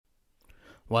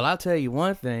Well, I'll tell you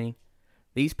one thing.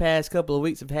 These past couple of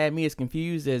weeks have had me as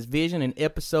confused as Vision in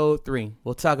episode 3.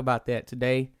 We'll talk about that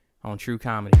today on True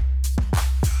Comedy.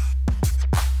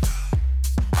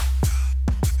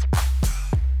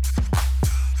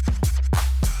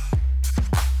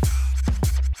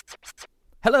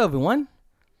 Hello, everyone.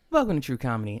 Welcome to True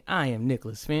Comedy. I am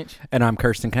Nicholas Finch. And I'm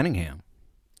Kirsten Cunningham.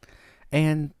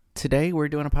 And today we're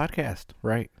doing a podcast,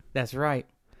 right? That's right.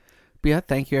 But yeah,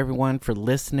 thank you everyone for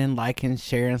listening, liking,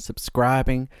 sharing,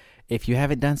 subscribing. If you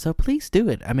haven't done so, please do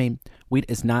it. I mean,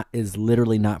 it's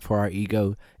literally not for our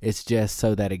ego. It's just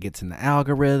so that it gets in the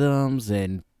algorithms,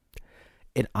 and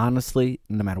it honestly,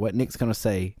 no matter what Nick's going to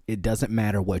say, it doesn't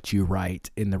matter what you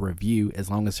write in the review as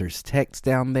long as there's text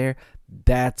down there.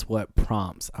 That's what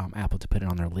prompts Apple to put it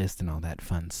on their list and all that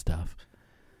fun stuff.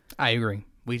 I agree.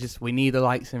 We need the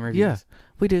likes and reviews. Yeah,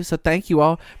 we do. So thank you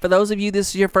all. For those of you, this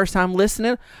is your first time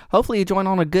listening. Hopefully you join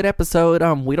on a good episode.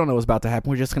 We don't know what's about to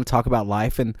happen. We're just going to talk about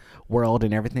life and world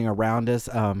and everything around us.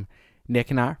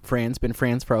 Nick and I, been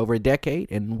friends for over a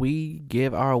decade, and we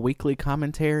give our weekly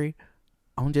commentary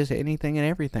on just anything and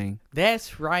everything.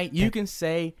 That's right. You can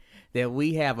say that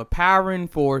we have a power and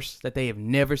force that they have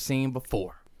never seen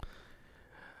before.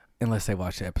 Unless they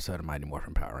watch the episode of Mighty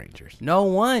Morphin Power Rangers. No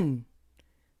one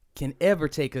can ever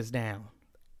take us down.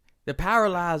 The power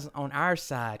lies on our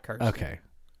side, Kirsten. Okay.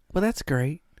 Well, that's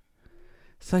great.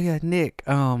 So, yeah, Nick,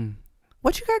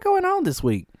 what you got going on this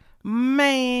week?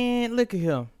 Man, look at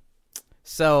him.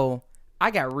 So,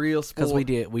 I got real spoiled.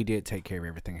 Because we did take care of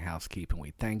everything housekeeping.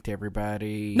 We thanked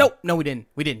everybody. No, we didn't.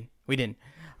 Use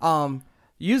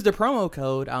the promo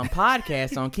code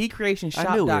podcast on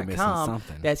KeyCreationShop.com.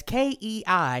 That's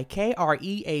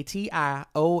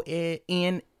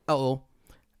KEIKREATIONO.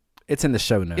 It's in the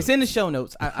show notes. It's in the show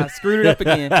notes. I screwed it up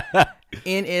again.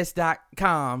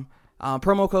 NS.com.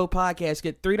 Promo code podcast.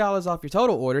 Get $3 off your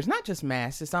total orders. Not just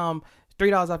masks. It's $3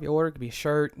 off your order. It could be a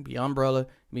shirt. It could be an umbrella. It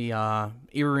could be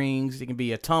earrings. It can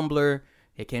be a tumbler.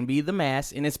 It can be the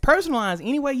mask. And it's personalized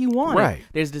any way you want it. Right.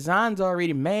 There's designs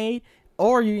already made.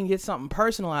 Or you can get something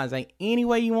personalized. Like any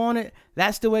way you want it,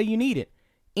 that's the way you need it.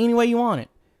 Any way you want it.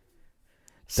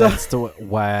 So that's the way.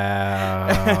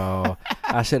 Wow.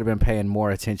 I should have been paying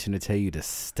more attention to tell you to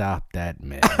stop that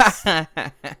mess.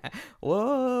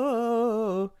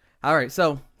 Whoa. All right,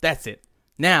 so that's it.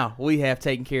 Now we have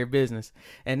taken care of business.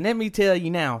 And let me tell you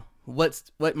now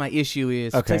what my issue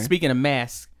is. Okay. Speaking of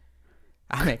masks,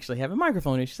 I'm actually having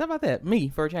microphone issues. How about that? Me,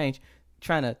 for a change,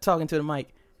 trying to talk into the mic.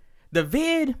 The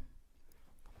vid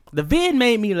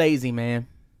made me lazy, man.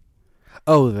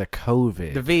 Oh, the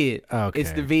COVID. The vid. Okay.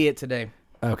 It's the vid today.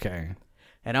 Okay.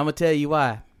 And I'm going to tell you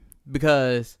why.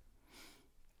 Because,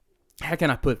 how can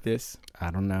I put this?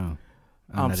 I don't know.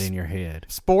 I'm not in your head.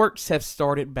 Sports have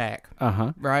started back.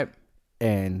 Uh-huh. Right?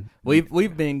 And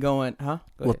we've been going, huh?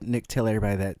 Well, Nick, tell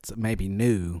everybody that's maybe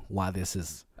new why this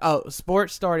is. Oh,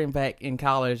 sports starting back in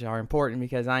college are important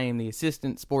because I am the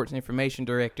assistant sports information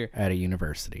director. At a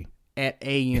university. Name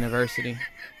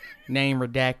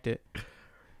redacted.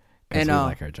 And we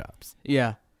like our jobs.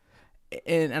 Yeah.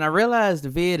 And I realized the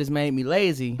vid has made me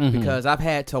lazy because I've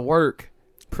had to work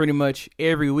pretty much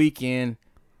every weekend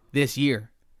this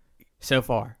year so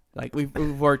far. Like, we've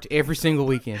worked every single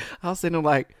weekend. I was sitting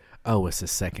like, oh, it's the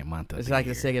second month of It's the like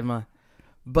year. the second month.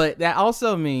 But that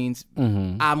also means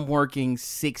I'm working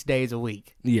 6 days a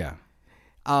week. Yeah.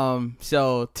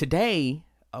 So today,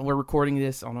 we're recording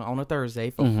this on a Thursday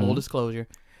for full disclosure.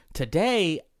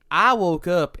 Today, I woke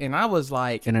up and I was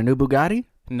like... In a new Bugatti?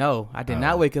 No, I did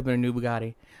not wake up in a new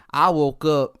Bugatti. I woke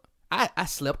up... I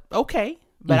slept okay,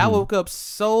 but I woke up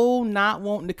so not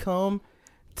wanting to come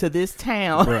to this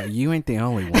town. Bro, you ain't the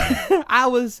only one. I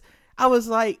was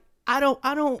like, I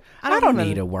don't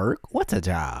need to work. What's a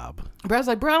job? Bro, I was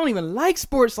like, bro, I don't even like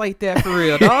sports like that for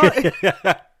real, dog.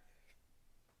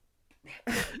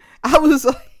 I was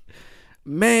like...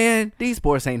 Man, these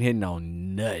sports ain't hitting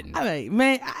on nothing. I mean,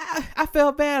 man, I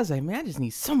felt bad. I was like, man, I just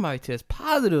need somebody to test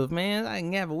positive, man. I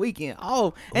can have a weekend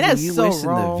off. And that's you so wishing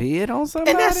wrong. The vid on somebody?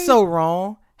 And that's so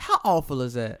wrong. How awful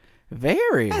is that?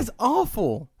 Very. That's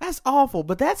awful. That's awful.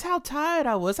 But that's how tired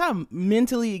I was. How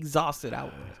mentally exhausted I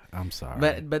was. I'm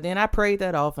sorry. But then I prayed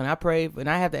that off, and I prayed,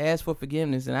 and I have to ask for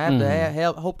forgiveness, and I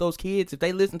have to hope those kids, if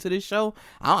they listen to this show,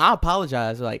 I'll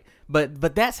apologize. Like,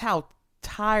 but that's how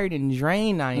tired and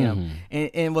drained I am.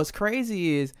 And what's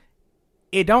crazy is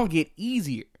it don't get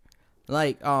easier.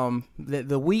 Like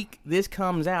the week this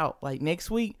comes out, like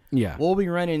next week, we'll be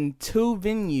running 2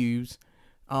 venues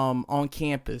on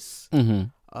campus for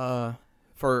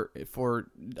a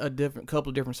couple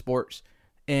of different sports.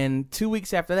 And 2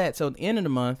 weeks after that, so at the end of the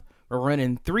month, we're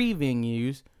running 3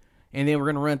 venues, and then we're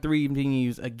going to run 3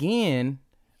 venues again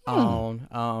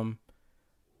in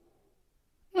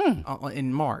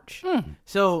March.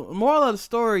 So moral of the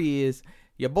story is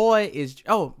your boy is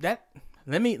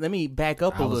let me back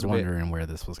up a little bit. I was wondering where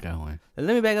this was going.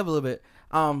 Let me back up a little bit.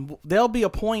 There'll be a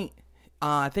point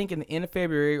I think in the end of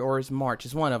February or it's March.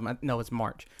 It's one of them. No, it's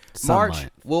March. March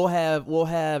we'll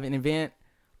have an event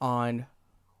on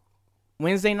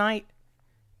Wednesday night,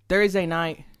 Thursday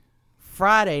night,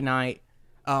 Friday night,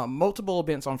 multiple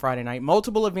events on Friday night,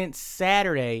 multiple events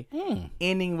Saturday,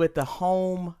 ending with the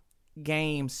home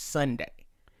game Sunday.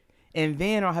 And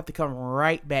then I'll have to come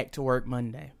right back to work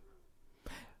Monday.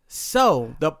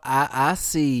 So I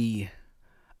see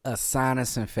a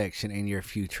sinus infection in your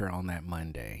future on that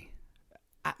Monday.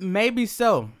 Maybe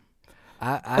so.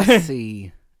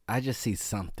 I just see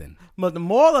something. But the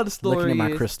moral of the story looking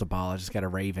at my crystal ball, I just got a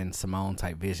Raven Simone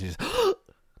type vision.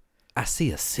 I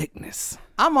see a sickness.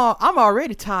 I'm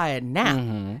already tired now.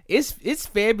 Mm-hmm. It's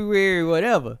February,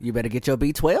 whatever. You better get your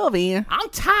B12 in. I'm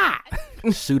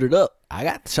tired. Suit it up. I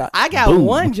got the shot. I got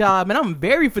one job and I'm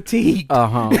very fatigued.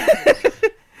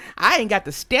 I ain't got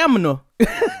the stamina.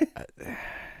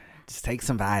 Just take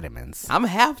some vitamins. I'm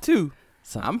gonna have to.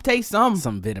 I'm gonna take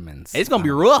some vitamins. It's gonna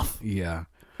be rough. Yeah.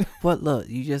 Well, look,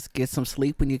 you just get some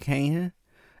sleep when you can.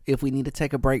 If we need to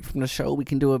take a break from the show, we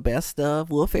can do a best of.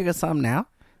 We'll figure something out.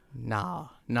 Nah.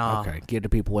 Okay, give the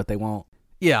people what they want.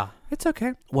 Yeah. It's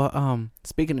okay. Well,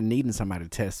 speaking of needing somebody to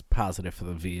test positive for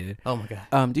the vid. Oh, my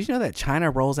God. Did you know that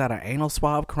China rolls out an anal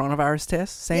swab coronavirus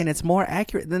test saying it's more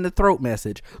accurate than the throat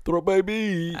message? Throat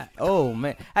baby. Oh,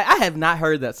 man. I have not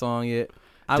heard that song yet.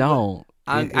 I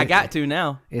got to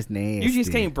now. It's nasty. You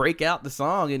just can't break out the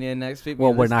song and then next people.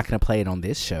 Well, we're not going to play it on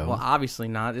this show. Well, obviously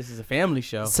not. This is a family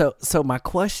show. So my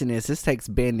question is, this takes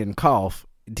bend and cough.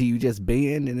 Do you just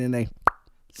bend and then they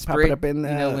pop it up in the...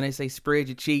 You know, when they say spread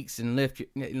your cheeks and lift your...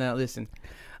 Now, listen.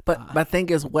 But my thing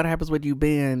is, what happens when you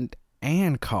bend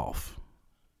and cough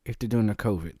if they're doing a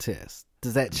COVID test?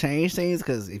 Does that change things?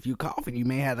 Because if you cough, you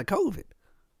may have the COVID.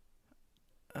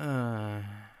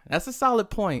 That's a solid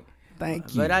point.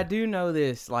 Thank you. But I do know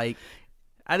this, like,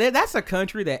 that's a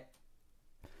country that...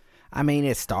 I mean,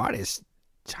 it started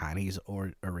Chinese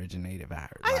or originated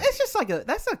virus. It's just like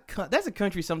that's a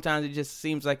country sometimes it just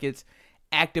seems like it's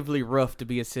actively rough to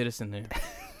be a citizen there.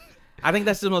 I think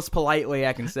that's the most polite way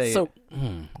I can say it.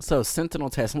 So sentinel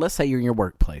testing, let's say you're in your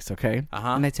workplace, okay?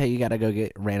 And they tell you got to go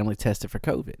get randomly tested for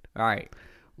COVID. All right.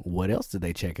 What else did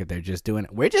they check if they're just doing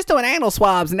it? We're just doing anal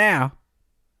swabs now.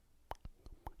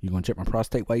 You gonna check my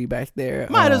prostate while you back there?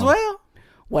 Might as well.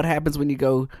 What happens when you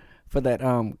go for that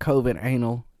COVID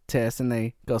anal test and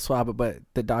they go swab it, but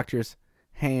the doctor's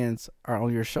hands are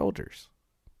on your shoulders?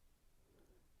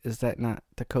 Is that not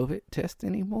the COVID test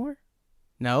anymore?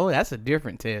 No, that's a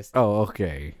different test. Oh,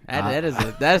 okay.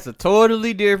 That's a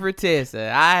totally different test.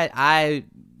 I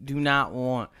do not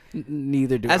want.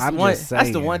 Neither do I. Just saying,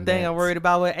 that's the one thing I'm worried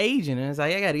about with aging, and it's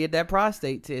like I got to get that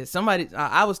prostate test.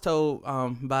 I was told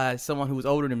by someone who was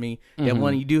older than me that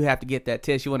when you do have to get that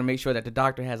test, you want to make sure that the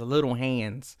doctor has little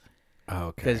hands.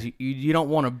 Okay. Because you don't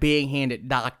want a big-handed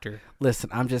doctor. Listen,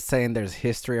 I'm just saying there's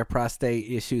history of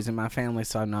prostate issues in my family,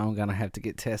 so I know I'm gonna have to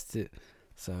get tested.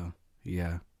 So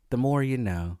yeah, the more you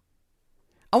know.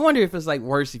 I wonder if it's like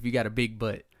worse if you got a big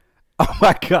butt. Oh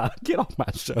my God, get off my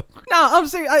show. No, I'm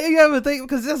serious. You ever think,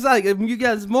 because it's like, if you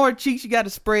got more cheeks, you got to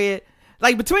spread.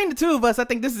 Like, between the two of us, I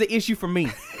think this is an issue for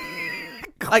me.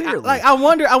 I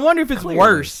wonder if it's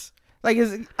worse. Like,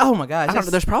 oh my gosh. I don't know,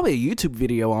 there's probably a YouTube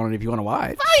video on it if you want to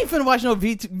watch. I ain't finna watch no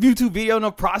YouTube video, no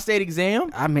prostate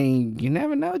exam. I mean, you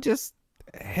never know, just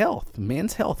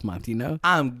Men's Health Month, you know?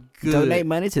 I'm good. Donate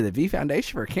money to the V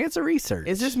Foundation for Cancer Research.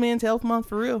 Is this Men's Health Month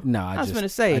for real? No, I was gonna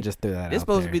say I just threw that out. It's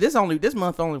supposed to be this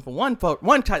month only for one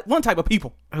type of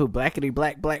people. Who, blackity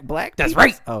black? That's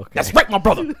right. Okay. That's right, my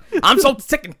brother. I'm so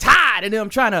sick and tired of them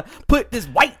trying to put this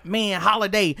white man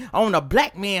holiday on a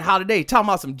black man holiday, talking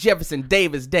about some Jefferson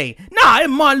Davis Day. Nah, it's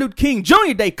Martin Luther King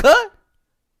Jr. Day, cut.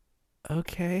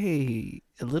 Okay,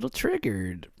 a little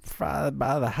triggered by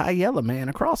the high yellow man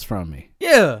across from me.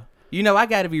 Yeah, you know I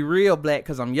got to be real black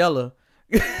because I'm yellow.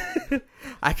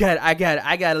 I got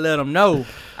to let them know.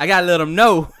 I got to let them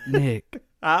know. Nick,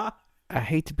 I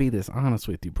hate to be this honest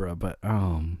with you, bro, but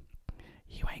you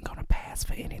ain't gonna pass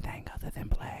for anything other than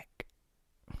black.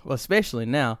 Well, especially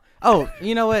now. Oh,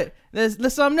 you know what?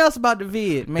 There's something else about the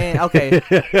vid, man. Okay,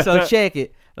 so check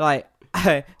it. Like.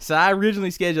 So I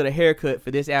originally scheduled a haircut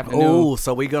for this afternoon. Oh,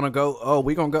 so we gonna go?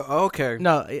 Okay.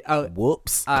 No.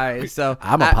 Whoops. All right. So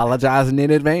I'm apologizing in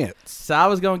advance. So I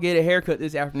was gonna get a haircut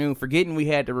this afternoon, forgetting we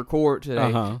had to record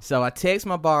today. So I text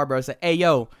my barber. I said, "Hey,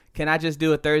 yo, can I just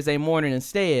do it Thursday morning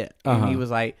instead?" And he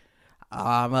was like,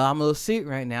 I'm a little sick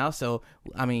right now, so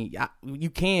I mean, you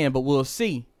can, but we'll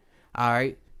see. All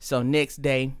right. So next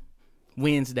day,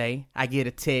 Wednesday, I get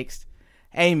a text.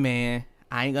 Hey man,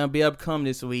 I ain't gonna be able to come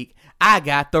this week. I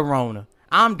got the Rona.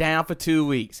 I'm down for 2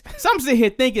 weeks. So I'm sitting here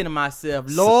thinking to myself,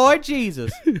 Lord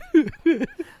Jesus. Lord Jesus.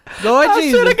 I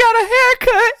should have got a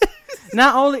haircut.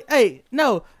 Not only,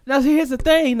 no, here's the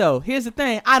thing though. Here's the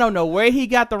thing. I don't know where he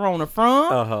got the Rona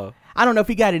from. Uh-huh. I don't know if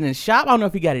he got it in the shop. I don't know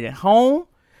if he got it at home.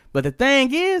 But the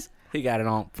thing is, He got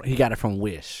it from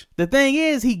Wish. the thing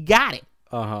is, he got it.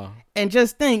 Uh-huh. And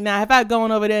just think, now, if I'd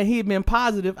gone over there and he'd been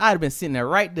positive, I'd have been sitting there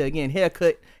right there again,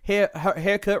 haircut,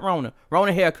 Rona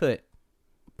haircut.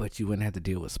 But you wouldn't have to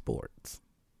deal with sports.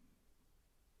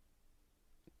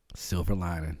 Silver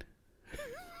lining.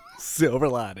 Silver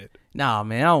lining. Nah,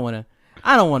 man,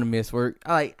 I don't want to miss work.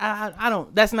 I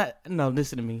don't. That's not. No,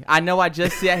 listen to me. I know I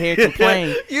just sat here and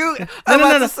complained. No. Hold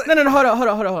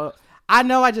on. I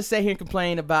know I just sat here and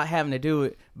complained about having to do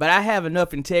it, but I have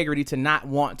enough integrity to not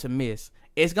want to miss.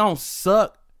 It's gonna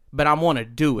suck, but I want to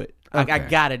do it. Like I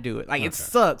gotta do it. Like it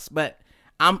sucks, but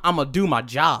I'm gonna do my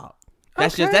job.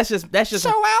 That's just So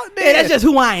out there. Yeah, that's just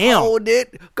who I am. Hold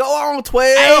it. Go on,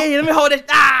 12. Hey, let me hold it.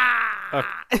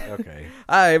 Ah. Okay.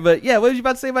 All right, but yeah, what was you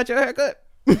about to say about your haircut?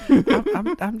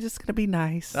 I'm just gonna be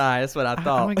nice. All right, that's what I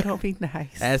thought. I'm gonna be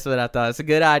nice. That's what I thought. It's a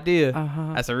good idea.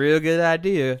 Uh-huh. That's a real good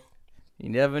idea. You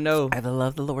never know. I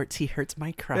love the Lord. He hurts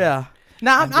my cry. Yeah.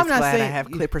 Now I'm just not glad saying I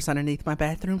have clippers underneath my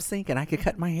bathroom sink and I can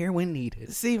cut my hair when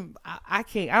needed. See, I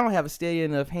can't. I don't have a steady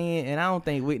enough hand, and I don't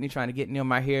think Whitney trying to get near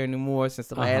my hair anymore since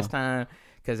the last time,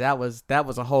 because that was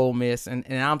a whole mess, and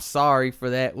I'm sorry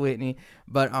for that, Whitney.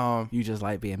 But You just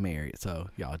like being married, so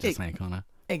y'all just ain't gonna.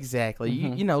 Exactly.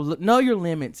 You know your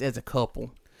limits as a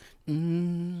couple.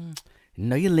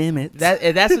 Know your limits.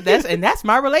 That's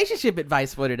my relationship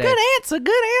advice for today.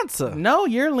 Good answer. Know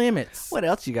your limits. What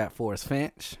else you got for us,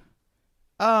 Finch?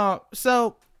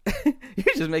 So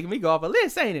you're just making me go off a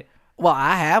list, ain't it? Well,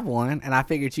 I have one, and I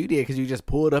figured you did because you just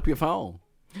pulled up your phone.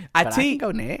 I can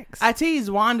go next. I teased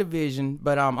WandaVision,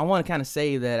 but I want to kind of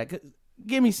save that.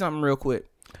 Give me something real quick.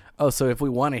 Oh, so if we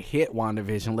want to hit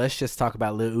WandaVision, let's just talk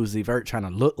about Lil Uzi Vert trying to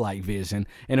look like Vision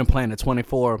and then playing a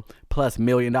 $24+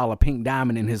 million pink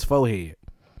diamond in his forehead.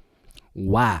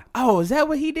 Why? Oh, is that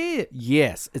what he did?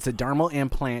 Yes, it's a dermal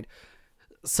implant.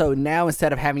 So now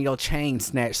instead of having your chain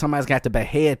snatched, somebody's got to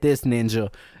behead this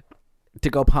ninja to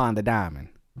go pawn the diamond.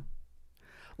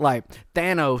 Like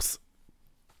Thanos,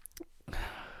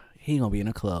 he gonna be in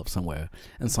a club somewhere,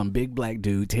 and some big black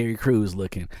dude, Terry Crews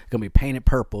looking, gonna be painted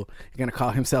purple. He's gonna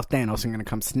call himself Thanos and gonna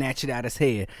come snatch it out his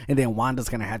head, and then Wanda's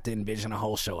gonna have to envision a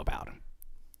whole show about him.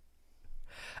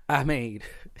 I mean,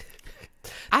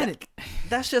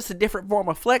 that's just a different form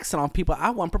of flexing on people I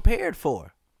wasn't prepared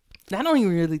for. I don't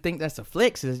even really think that's a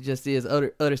flex. It just is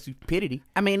utter stupidity.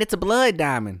 I mean, it's a blood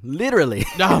diamond, literally.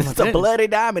 It's a bloody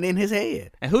diamond in his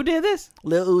head. And who did this?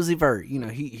 Lil Uzi Vert. You know,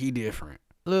 he different.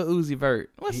 Lil Uzi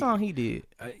Vert. What song he did?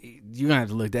 You're gonna have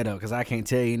to look that up because I can't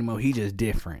tell you anymore. He just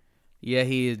different. Yeah,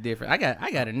 he is different. I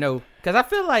gotta know because I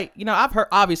feel like I've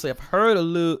heard of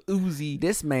Lil Uzi.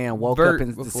 This man woke Vert up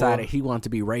and before. decided he wanted to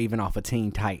be Raven off of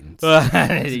Teen Titans.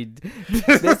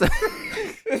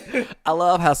 I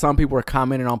love how some people were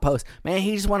commenting on posts. Man,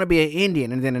 he just want to be an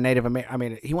Indian, and then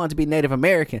he wanted to be Native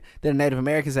American. Then a Native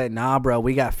American said, "Nah, bro,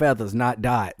 we got feathers, not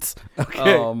dots."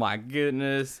 Okay. Oh my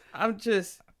goodness,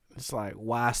 It's like,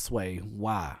 why Sway?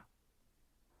 Why?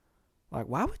 Like,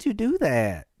 why would you do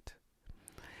that?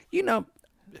 You know,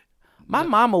 my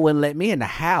mama wouldn't let me in the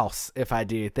house if I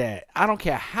did that. I don't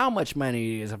care how much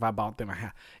money it is if I bought them a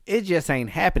house. It just ain't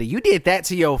happening. You did that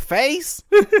to your face?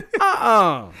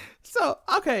 So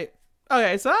okay.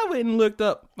 So I went and looked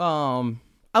up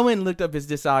his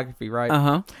discography, right?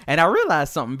 Uh-huh. And I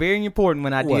realized something very important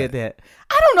when I did that.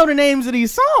 I don't know the names of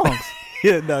these songs.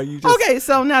 Yeah, no, you just... Okay,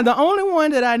 so now the only one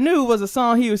that I knew was a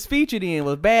song he was featured in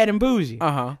was Bad and Bougie.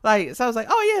 Uh-huh. Like, so I was like,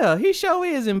 oh yeah, he sure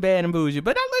is in Bad and Bougie.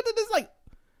 But I looked at this like,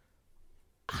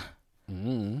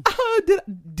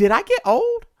 did I get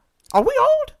old? Are we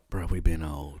old? Bro, we been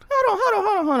old.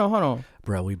 Hold on.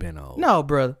 Bro, we been old. No,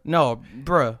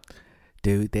 bruh.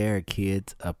 Dude, there are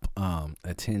kids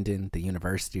attending the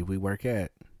university we work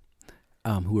at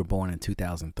who were born in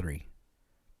 2003.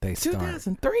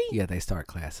 2003? Yeah, they start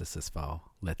classes this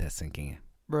fall. Let that sink in.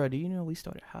 Bro, do you know we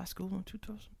started high school in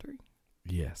 2003?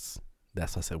 Yes.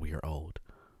 That's why I said we are old.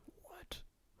 What?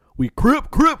 We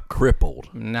crippled.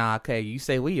 Nah, okay, you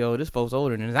say we old. This folks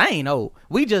older than us. I ain't old.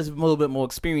 We just a little bit more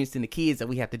experienced than the kids that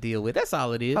we have to deal with. That's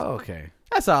all it is. Oh, okay.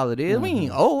 That's all it is. We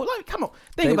ain't old. Like, come on.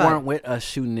 Think They about weren't with us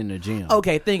shooting in the gym.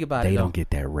 Okay, think about it. They don't get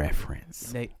that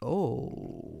reference.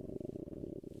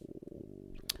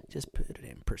 Just put it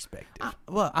in perspective.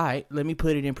 Well, all right, let me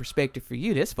put it in perspective for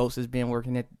you. There's folks that's been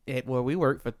working at where we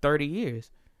work for 30 years.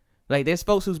 Like, there's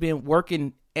folks who's been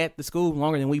working at the school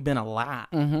longer than we've been alive.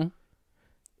 Mm-hmm.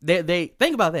 They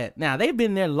think about that. Now, they've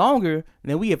been there longer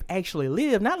than we have actually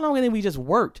lived, not longer than we just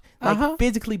worked, like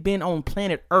physically been on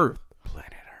planet Earth.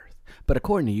 But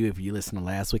according to you, if you listen to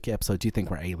last week's episode, you think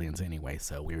we're aliens anyway,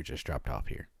 so we were just dropped off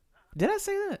here. Did I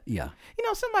say that? Yeah. You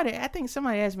know, I think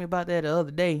somebody asked me about that the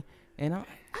other day, and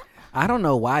I don't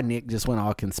know why Nick just went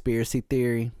all conspiracy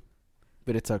theory,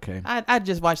 but it's okay. I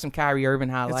just watched some Kyrie Irving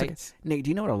highlights. Okay. Nick,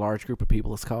 do you know what a large group of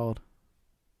people is called?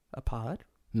 A pod?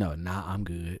 No, I'm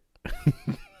good.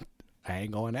 I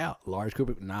ain't going out. Large group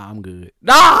of, I'm good.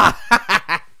 Nah!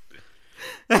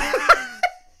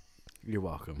 You're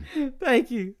welcome. Thank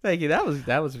you. That was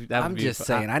I'm just beautiful.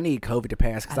 saying, I need COVID to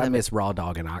pass because I miss raw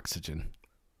dog and oxygen.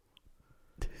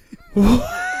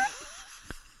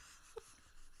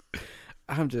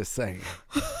 I'm just saying.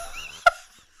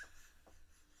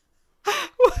 Where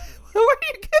do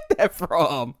you get that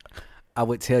from? I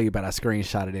would tell you, but I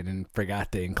screenshotted it and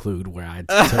forgot to include where I took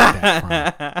that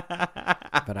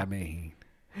from. But I mean,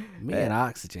 me and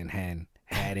Oxygen hadn't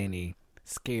had any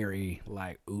scary,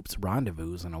 like, oops,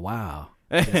 rendezvous in a while.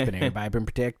 Just been everybody been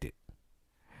protected.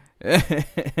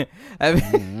 I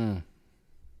mean,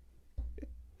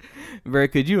 Bro,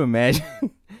 could you imagine?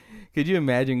 Could you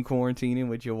imagine quarantining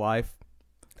with your wife?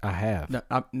 I have.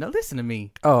 No, listen to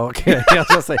me. Oh, okay. I was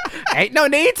gonna say, ain't no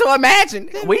need to imagine.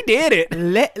 We did it.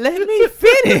 Let me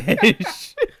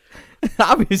finish.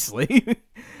 Obviously.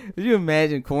 Could you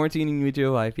imagine quarantining with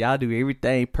your wife? Y'all do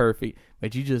everything perfect,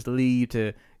 but you just leave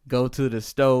to go to the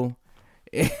store.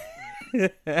 And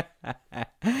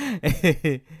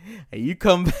you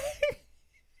come back.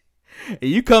 And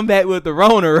you come back with the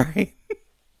Rona, right?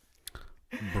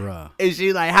 Bruh. And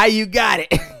she like, how you got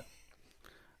it?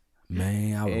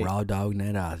 Man, I was raw dogging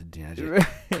that oxygen.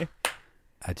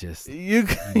 I just you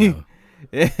know.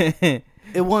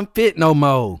 It won't fit no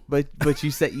more. But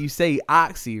you say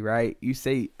Oxy, right? You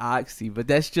say Oxy, but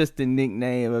that's just the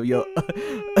nickname of your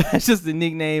that's just the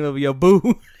nickname of your boo,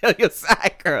 your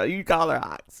side girl. You call her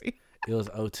Oxy. It was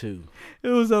 02. It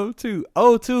was 02.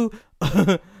 02.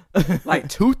 Like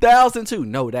 2002.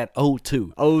 No, that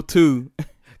 02. 02.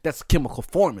 That's a chemical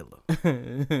formula.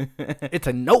 It's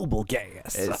a noble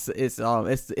gas. It's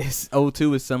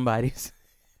 02 is somebody's.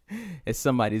 It's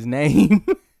somebody's name.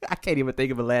 I can't even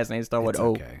think of a last name start with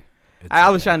O. Okay. I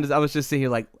was just sitting here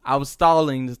like I was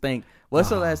stalling to think what's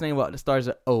the last name that starts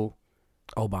with O.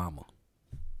 Obama.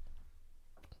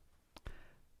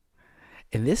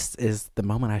 And this is the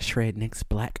moment I shred Nick's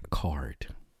black card.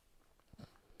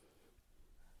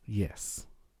 Yes.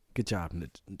 Good job,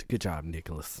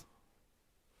 Nicholas.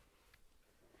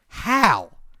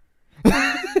 How?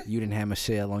 You didn't have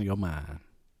Michelle on your mind.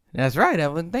 That's right. I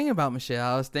wasn't thinking about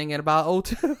Michelle. I was thinking about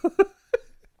 02.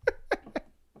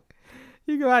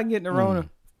 You go out and get in the Rona.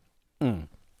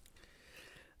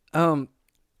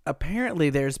 Apparently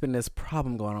there's been this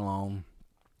problem going around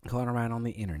on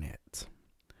the internet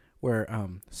where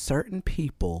certain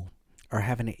people are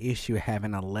having an issue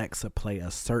having Alexa play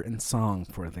a certain song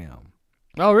for them.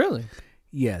 Oh, really?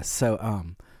 Yes. So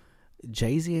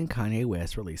Jay-Z and Kanye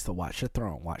West released the Watch the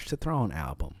Throne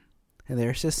album. And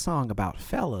there's this song about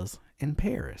fellas in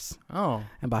Paris. Oh.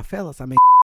 And by fellas, I mean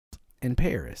in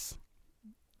Paris.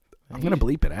 I'm going to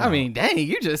bleep it out. I mean, dang,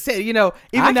 you just said, I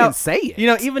can say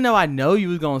it. Even though I know you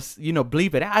was going to,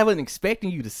 bleep it out, I wasn't expecting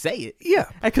you to say it. Yeah.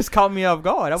 That just caught me off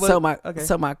guard. So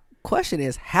my question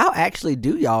is, how actually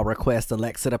do y'all request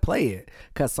Alexa to play it?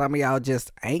 Because some of y'all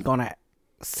just ain't going to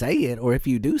say it. Or if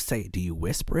you do say it, do you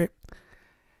whisper it?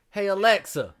 Hey,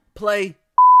 Alexa, play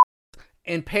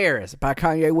in Paris by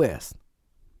Kanye West.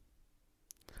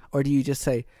 Or do you just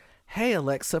say, hey,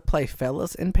 Alexa, play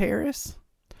Fellas in Paris?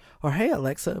 Or, hey,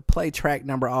 Alexa, play track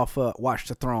number off Watch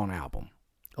the Throne album.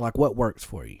 Like, what works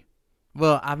for you?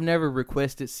 Well, I've never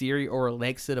requested Siri or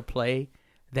Alexa to play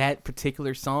that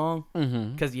particular song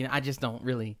because I just don't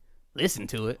really listen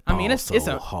to it. I mean, it's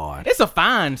hard. It's a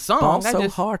fine song.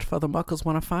 Hard for the muckers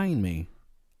want to find me.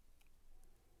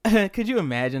 Could you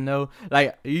imagine though?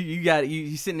 Like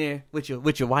you sitting there with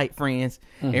your white friends,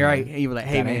 and right? And you were like,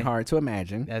 "Hey, that man, ain't hard to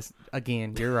imagine." That's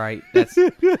again, you're right. It's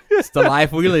the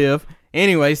life we live.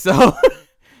 Anyway, so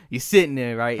you're sitting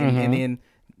there, right? And then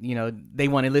they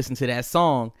want to listen to that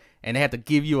song, and they have to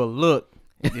give you a look.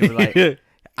 And they were like,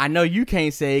 "I know you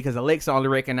can't say it because Alexa only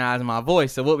recognizes my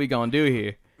voice. So what we gonna do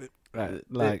here?"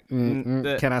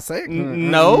 Can I say it?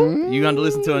 No, you're gonna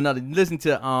listen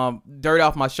to Dirt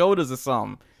Off My Shoulders or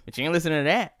something. But you ain't listening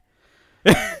to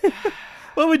that.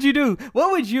 What would you do? What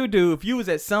would you do if you was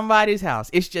at somebody's house?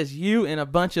 It's just you and a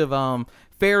bunch of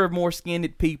fairer, more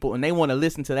skinned people, and they want to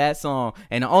listen to that song,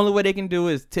 and the only way they can do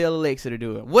is tell Alexa to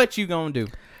do it. What you gonna do?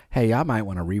 Hey, y'all might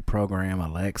want to reprogram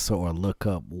Alexa or look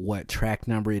up what track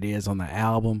number it is on the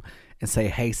album and say,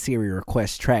 hey, Siri,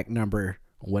 request track number,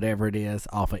 whatever it is,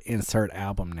 off of insert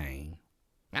album name.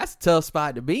 That's a tough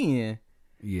spot to be in.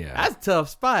 Yeah. That's a tough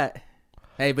spot.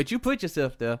 Hey, but you put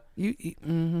yourself there.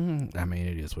 I mean,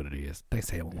 it is what it is. They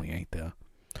say it when we ain't there.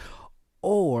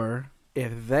 Or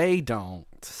if they don't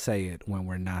say it when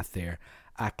we're not there,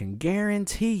 I can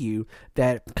guarantee you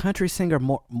that country singer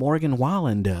Morgan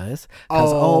Wallen does,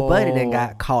 because old buddy then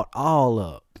got caught all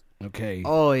up. Okay.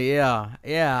 Oh, yeah.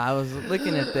 Yeah, I was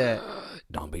looking at that.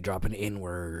 Don't be dropping the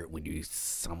N-word when you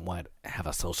somewhat have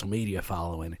a social media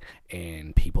following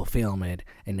and people film it,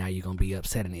 and now you're going to be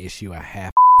upset and issue a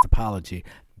half apology.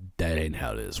 That ain't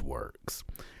how this works.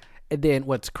 And then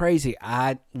what's crazy,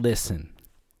 listen,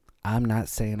 I'm not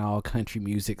saying all country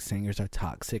music singers are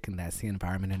toxic and that's the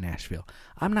environment in Nashville.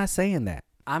 I'm not saying that.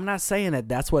 I'm not saying that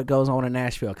that's what goes on in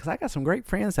Nashville, because I got some great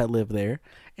friends that live there,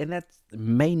 and that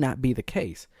may not be the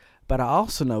case. But I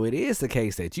also know it is the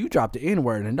case that you drop the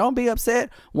N-word, and don't be upset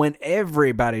when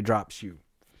everybody drops you.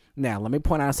 Now, let me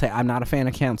point out and say I'm not a fan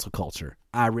of cancel culture.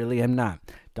 I really am not.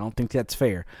 Don't think that's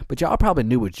fair. But y'all probably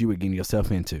knew what you were getting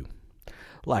yourself into.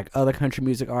 Like other country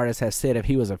music artists have said, if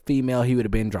he was a female, he would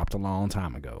have been dropped a long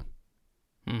time ago.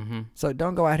 Mm-hmm. So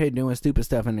don't go out here doing stupid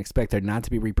stuff and expect there not to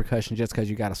be repercussions just because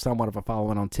you got somewhat of a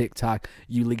following on TikTok.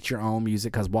 You leaked your own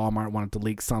music because Walmart wanted to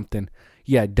leak something.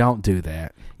 Yeah, don't do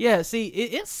that. Yeah, see,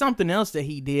 it's something else that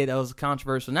he did that was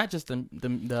controversial. Not just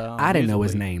the I didn't know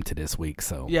his name to this week,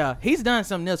 so yeah, he's done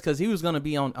something else because he was going to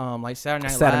be on like Saturday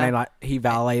Night Live. Saturday Night, he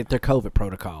violated their COVID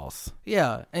protocols.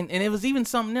 Yeah, and it was even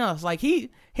something else. Like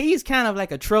he's kind of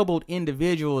like a troubled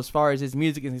individual as far as his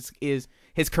music is.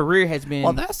 His career has been.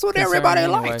 Well, that's what everybody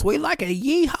likes. We like a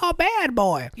yeehaw bad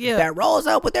boy. Yeah, that rolls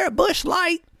up with their Busch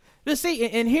Light. But see,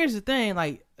 and here's the thing: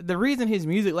 like the reason his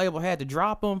music label had to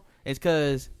drop him is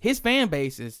because his fan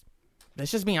base is. Let's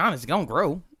just be honest, it's gonna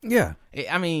grow. Yeah,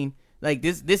 I mean, like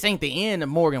this ain't the end of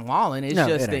Morgan Wallen. It's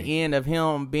just the end of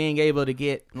him being able to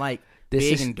get like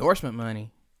big endorsement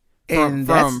money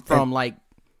from like.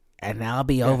 And that'll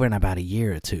be over in about a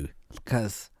year or two.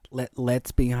 Because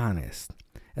let's be honest.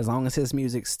 As long as his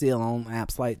music's still on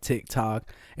apps like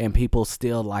TikTok and people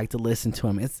still like to listen to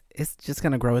him, it's just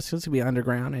going to grow. It's just going to be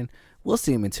underground, and we'll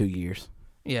see him in 2 years.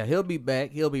 Yeah, he'll be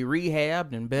back. He'll be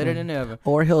rehabbed and better than ever.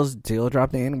 Or he'll still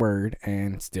drop the N-word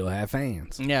and still have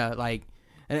fans. Yeah, like,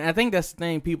 and I think that's the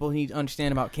thing people need to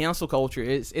understand about cancel culture.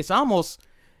 It's almost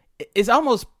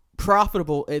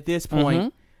profitable at this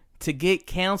point to get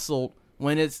canceled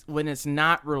when it's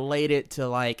not related to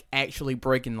like actually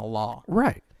breaking the law.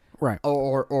 Right. Right.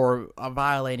 Or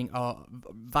violating a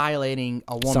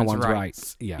woman's someone's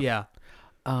rights. Yeah.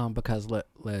 Because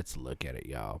let's look at it,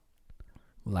 y'all.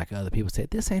 Like other people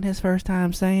said, this ain't his first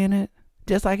time saying it.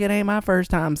 Just like it ain't my first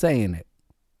time saying it.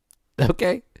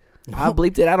 Okay? I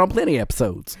bleeped it out on plenty of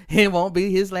episodes. It won't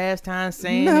be his last time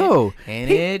saying it. No.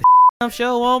 And it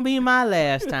sure won't be my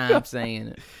last time saying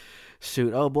it.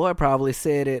 Shoot, old boy probably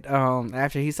said it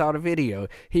after he saw the video.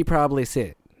 He probably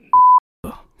said,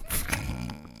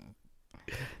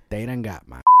 they done got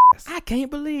my ass. I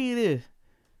can't believe this.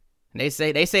 They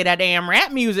say that damn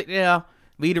rap music there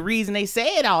be the reason they say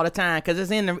it all the time because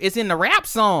it's in the rap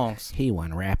songs. He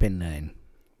wasn't rapping nothing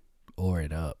or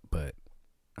it up, but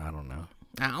I don't know.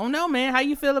 I don't know, man. How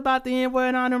you feel about the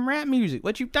N-word on them rap music?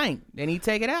 What you think? Did he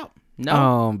take it out?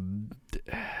 No.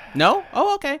 No?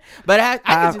 Oh, okay. But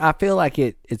I feel like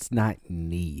it's not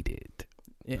needed.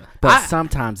 Yeah. But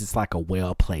sometimes it's like a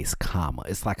well-placed comma.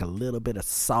 It's like a little bit of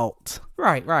salt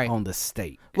right on the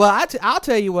steak. Well, I'll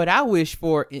tell you what I wish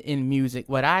for in music.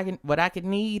 What I could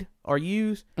need or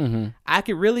use. Mm-hmm. I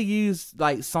could really use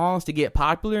like songs to get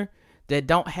popular that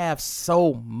don't have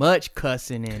so much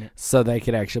cussing in it. So they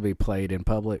could actually be played in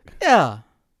public? Yeah.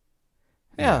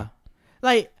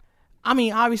 Like, I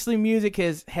mean, obviously music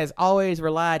has always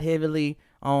relied heavily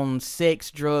on sex,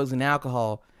 drugs, and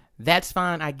alcohol. That's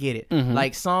fine. I get it. Mm-hmm.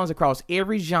 Like songs across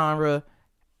every genre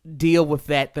deal with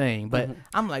that thing. But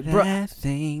I'm like, brother. It's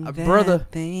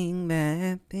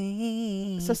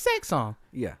a sex song.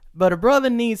 Yeah. But a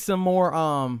brother needs some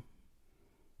more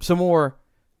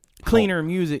cleaner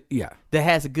music. Yeah. That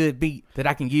has a good beat that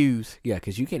I can use. Yeah,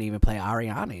 because you can't even play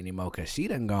Ariana anymore because she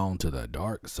done gone to the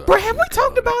dark side. Bro, have we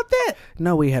talked about that?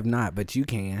 No, we have not, but you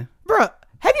can. Bro,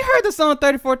 have you heard the song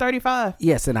 3435?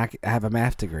 Yes, and I have a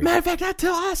math degree. Matter of fact,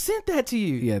 I sent that to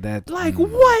you. Yeah, that. Like,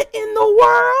 what in the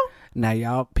world? Now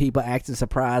y'all people acting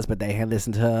surprised, but they had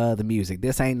listened to her other music.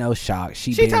 This ain't no shock.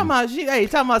 She talking about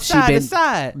side to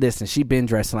side. Listen, she been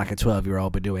dressing like a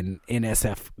 12-year-old, but doing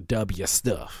NSFW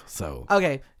stuff. So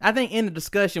okay, I think in the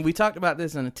discussion we talked about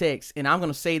this in the text, and I'm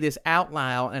gonna say this out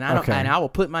loud, and I will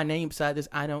put my name beside this.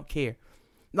 I don't care.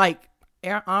 Like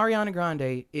Ariana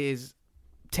Grande is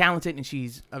talented and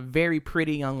she's a very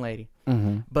pretty young lady,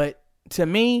 but to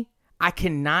me, I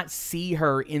cannot see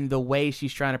her in the way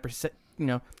she's trying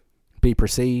to be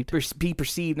perceived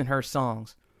in her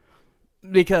songs,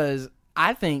 because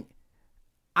I think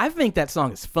that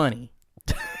song is funny.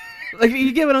 Like,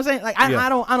 you get what I'm saying? Like, I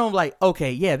don't like,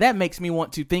 okay, yeah, that makes me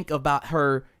want to think about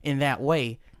her in that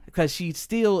way, because she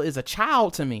still is a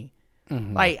child to me.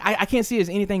 Like, I can't see her as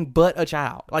anything but a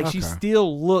child. Like, she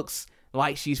still looks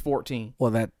like she's 14.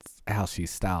 Well, that's how she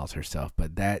styles herself,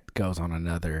 but that goes on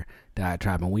another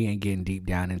diatribe, and we ain't getting deep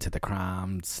down into the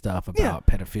crime stuff about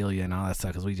pedophilia and all that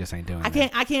stuff, because we just ain't doing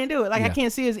that. I can't do it. Like, I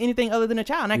can't see her as anything other than a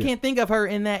child, and I can't think of her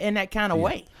in that kind of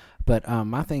way. But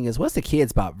my thing is, what's the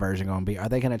Kids Bop version going to be? Are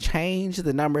they going to change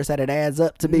the numbers that it adds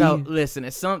up to be? No, listen,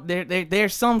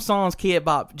 there's some songs Kid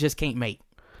Bop just can't make.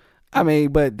 I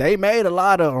mean, but they made a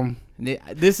lot of them.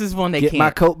 This is one they Get can't. my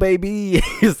coat, baby.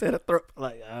 Instead of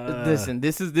listen,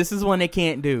 this is one they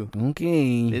can't do.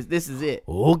 Okay. This is it.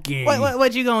 Okay.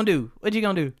 What you gonna do? What you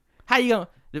gonna do? How you gonna?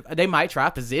 They might try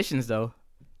positions though.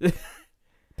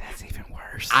 That's even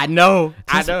worse. I know.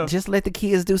 Just let the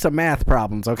kids do some math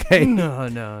problems, okay?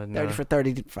 No. 30 for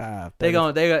 35. They're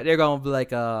gonna be like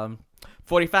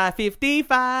 45,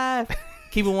 55.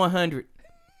 Keep it 100.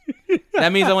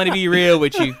 That means I want to be real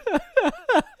with you.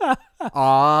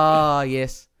 Oh,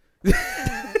 yes.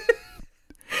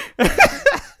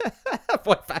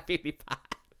 45, 55.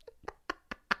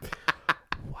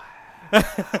 Wow.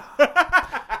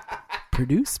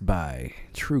 Produced by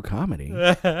True Comedy,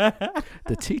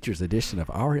 the teacher's edition of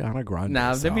Ariana Grande.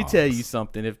 Now, let me tell you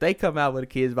something. If they come out with a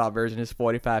Kids Bop version that's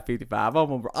 45, 55,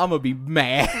 I'm gonna be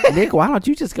mad. Nick, why don't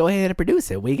you just go ahead and produce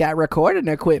it? We got recording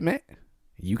equipment.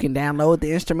 You can download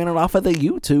the instrumental off of the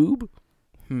YouTube.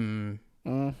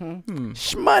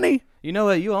 Shmoney. You know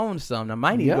what? You own something. I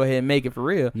might need to go ahead and make it for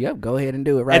real. Yep, go ahead and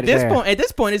do it right at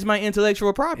this point, it's my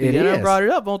intellectual property. I brought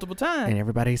it up multiple times. And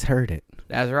everybody's heard it.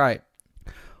 That's right.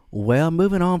 Well,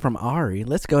 moving on from Ari,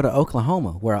 let's go to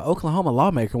Oklahoma, where an Oklahoma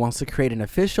lawmaker wants to create an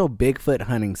official Bigfoot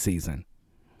hunting season.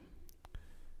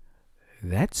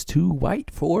 That's too white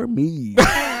for me.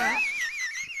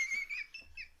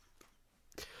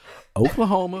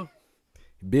 Oklahoma,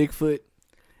 Bigfoot,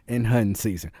 and hunting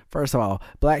season. First of all,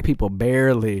 black people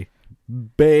barely,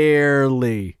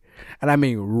 and I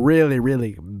mean really,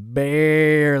 really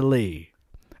barely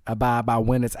abide by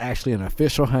when it's actually an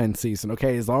official hunting season.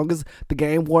 Okay, as long as the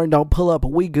game warden don't pull up,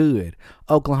 we good.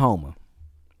 Oklahoma.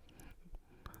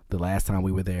 The last time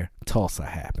we were there, Tulsa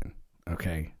happened.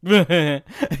 Okay.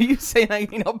 You say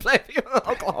like, black people in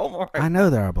Oklahoma. Right? I know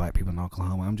there are black people in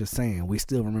Oklahoma. I'm just saying we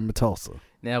still remember Tulsa.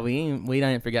 Now we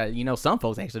didn't forget. Some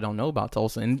folks actually don't know about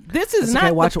Tulsa, and this is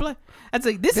not the place. I'd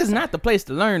say this is not the place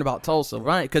to learn about Tulsa,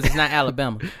 right? Because it's not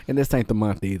Alabama, and this ain't the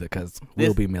month either, because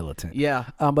we'll be militant. Yeah.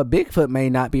 But Bigfoot may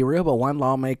not be real, but one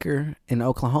lawmaker in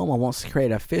Oklahoma wants to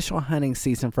create an official hunting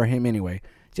season for him anyway.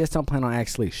 Just don't plan on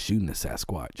actually shooting the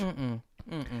Sasquatch.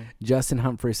 Justin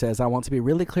Humphrey says, I want to be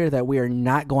really clear that we are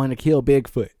not going to kill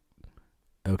Bigfoot.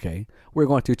 Okay. We're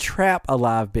going to trap a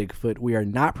live Bigfoot. We are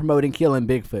not promoting killing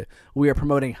Bigfoot. We are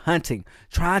promoting hunting,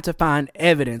 trying to find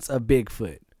evidence of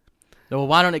Bigfoot. Well,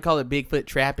 why don't they call it Bigfoot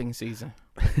trapping season?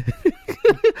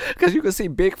 Because you can see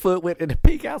Bigfoot went in the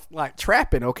peak house like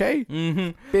trapping, okay?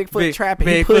 Mm-hmm. Bigfoot trapping,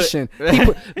 he pushing.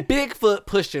 Bigfoot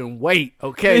pushing weight,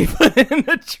 okay? Bigfoot in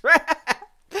the trap.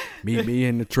 Meet me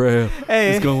in the trap.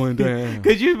 Hey, it's going down.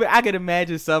 I could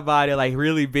imagine somebody like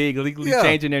really big legally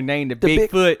changing their name to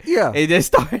Bigfoot. Yeah. And they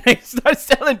start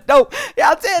selling dope.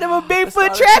 Y'all tell them a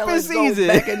Bigfoot trapping season.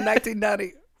 Back in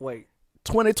 1990. Wait.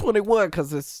 2021,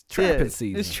 because it's trapping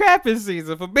season. It's trapping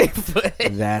season for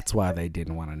Bigfoot. That's why they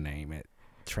didn't want to name it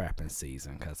trapping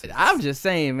season. Cause I'm just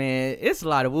saying, man, it's a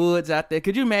lot of woods out there.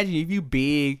 Could you imagine if you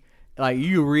big, like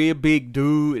you a real big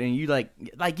dude, and you like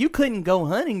you couldn't go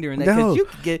hunting during that because you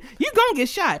gonna get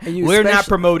shot. We're not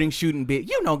promoting shooting big.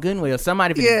 You know good and well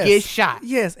somebody get shot.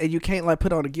 Yes, and you can't like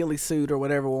put on a ghillie suit or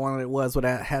whatever one it was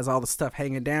that has all the stuff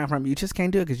hanging down from you. You just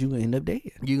can't do it because you gonna end up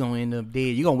dead. You gonna end up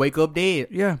dead. You gonna wake up dead.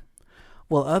 Yeah.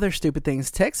 Well, other stupid things.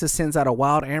 Texas sends out a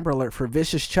wild Amber Alert for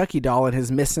vicious Chucky doll and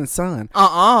his missing son.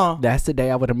 That's the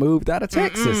day I would have moved out of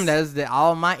Texas.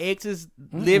 All my exes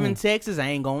live in Texas. I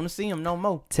ain't going to see them no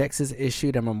more. Texas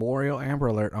issued a memorial Amber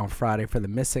Alert on Friday for the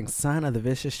missing son of the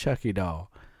vicious Chucky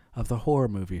doll of the horror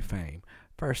movie fame.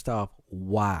 First off,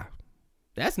 why?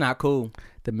 That's not cool.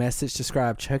 The message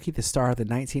described Chucky, the star of the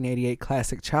 1988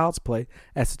 classic Child's Play,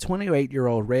 as a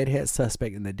 28-year-old redhead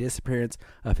suspect in the disappearance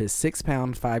of his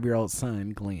 6-pound, 5-year-old son,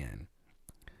 Glenn.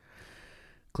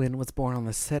 Glenn was born on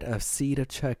the set of Seed of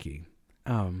Chucky.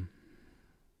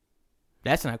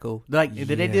 That's not cool. Like, did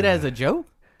they do that as a joke?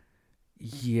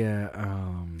 Yeah.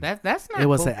 That's not. It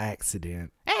was cool. an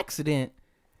accident. Accident.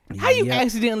 How you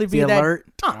accidentally be the that? alert?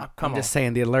 Come I'm on. just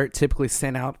saying the alert typically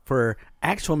sent out for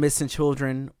actual missing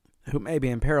children who may be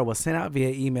in peril was sent out via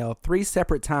email 3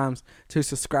 separate times to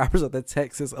subscribers of the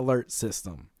Texas alert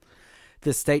system.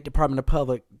 The State Department of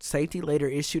Public Safety later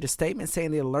issued a statement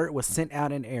saying the alert was sent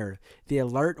out in error. The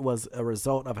alert was a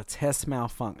result of a test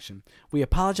malfunction. We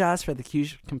apologize for the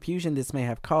confusion this may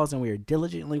have caused, and we are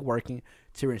diligently working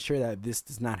to ensure that this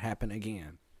does not happen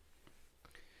again.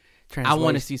 I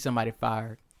want to see somebody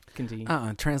fired. Continue.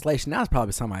 Translation, that was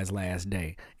probably somebody's last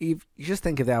day. If you just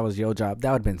think if that was your job,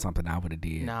 that would have been something I would have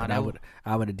did. Nah, but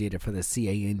I would have did it for the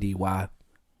CANDY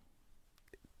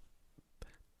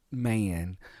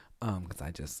man.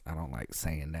 Because I don't like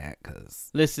saying that because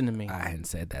Listen to me. I hadn't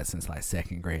said that since like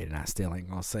 2nd grade and I still ain't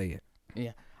gonna say it.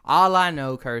 Yeah. All I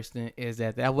know, Kirsten, is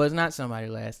that was not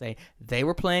somebody's last day. They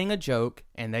were playing a joke,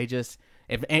 and they just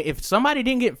if somebody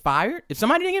didn't get fired,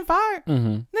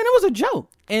 then it was a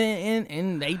joke,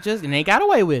 and they got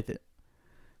away with it.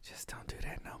 Just don't do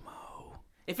that no more.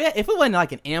 If it wasn't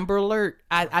like an Amber Alert,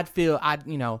 I'd feel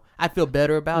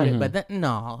better about it. But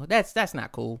no, that's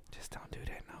not cool. Just don't do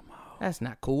that no more. That's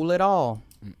not cool at all.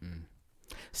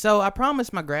 So I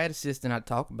promised my grad assistant I'd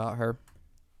talk about her.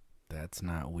 That's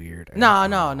not weird.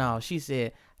 No. She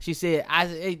said,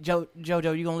 hey,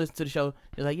 Jojo, you gonna listen to the show?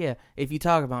 She's like, yeah, if you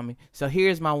talk about me. So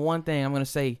here's my one thing I'm gonna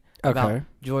say about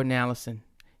Jordan Allison.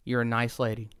 You're a nice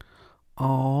lady.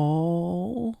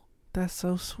 Oh, that's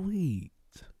so sweet.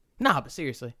 Nah, but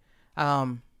seriously.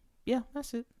 Yeah,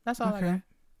 that's it. That's all I got.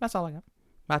 That's all I got.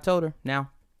 I told her.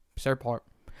 Now, it's her part.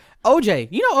 OJ,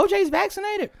 you know OJ's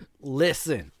vaccinated.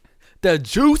 Listen, the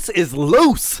juice is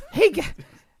loose.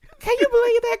 Can you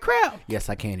believe that crap? Yes,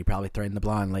 I can. He probably threatened the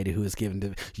blonde lady who was giving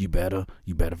the. You better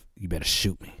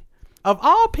shoot me. Of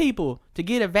all people to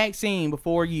get a vaccine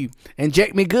before you,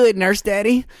 inject me good, nurse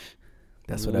daddy.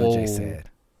 That's what OJ said.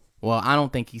 Well, I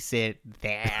don't think he said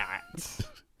that.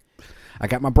 I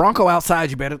got my Bronco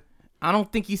outside. You better. I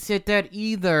don't think he said that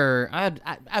either. I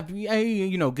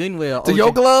you know good and well. Do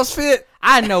your gloves fit?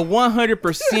 I know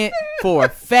 100% for a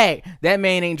fact that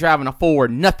man ain't driving a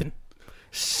Ford nothing.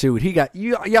 Shoot, he got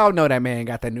y'all know that man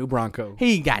got that new Bronco.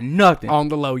 He ain't got nothing on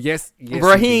the low. Yes,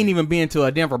 bro. He ain't even been to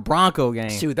a Denver Bronco game.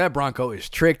 Shoot, that Bronco is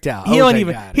tricked out. He don't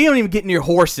even get near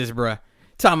horses, bro.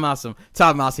 Talking about some.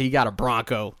 He got a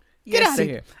Bronco. Get out of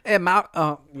here. And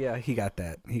yeah, he got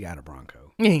that. He got a Bronco.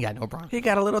 He ain't got no Bronco. He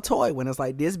got a little toy when it's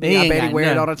like this big. I bet he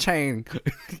wear it on a chain.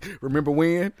 Remember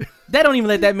when? They don't even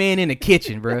let that man in the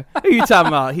kitchen, bro. Who you talking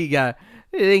about? He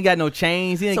ain't got no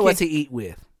chains. So what's he eat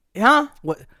with? Huh?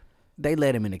 What? They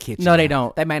let him in the kitchen. No, they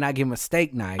don't. They may not give him a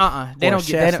steak knife. They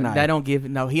don't give.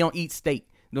 No, he don't eat steak.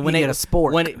 When they get a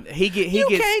spork. He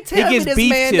gets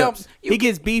beef tips. He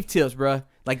gets beef tips, bro.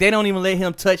 Like they don't even let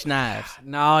him touch knives.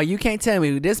 No, you can't tell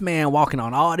me this man walking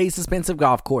on all these expensive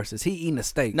golf courses. He eating a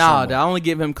steak. No, they only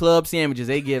give him club sandwiches.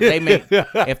 They make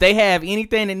if they have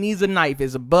anything that needs a knife,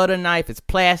 it's a butter knife, it's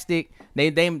plastic. They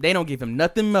don't give him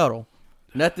nothing metal.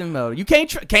 Nothing metal. You can't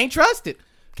trust it.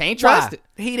 Can't trust it.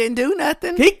 He didn't do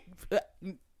nothing.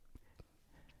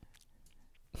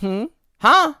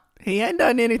 Huh? He ain't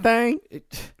done anything.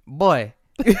 Boy.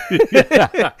 I'm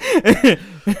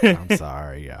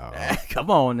sorry, y'all.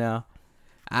 Come on now.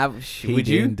 He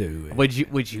didn't do it.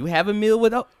 Would you have a meal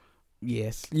with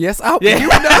Yes. Yes, you know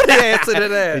the answer to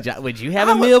that. Would you have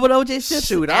a meal with OJ Simpson?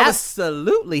 Shoot,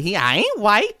 absolutely. I ain't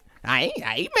white. I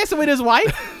ain't messing with his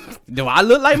wife. Do I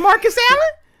look like Marcus Allen?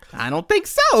 I don't think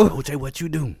so. OJ, what you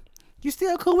do? You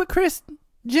still cool with Kris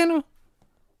Jenner?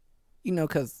 You know,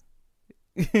 cause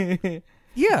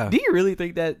yeah. Do you really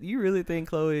think that? You really think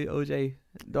Khloe OJ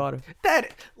daughter?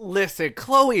 Listen,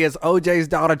 Khloe is OJ's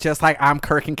daughter, just like I'm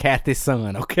Kirk and Kathy's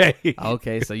son. Okay.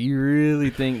 Okay, so you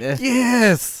really think that?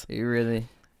 Yes. You really?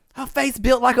 Her face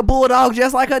built like a bulldog,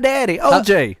 just like her daddy,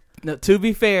 OJ. No, to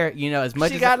be fair, you know, as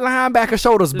much she as got linebacker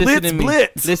shoulders,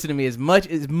 blitz. Listen to me. As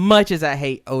much as I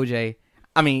hate Khloe,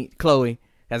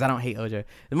 because I don't hate OJ.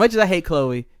 As much as I hate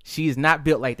Khloe, she is not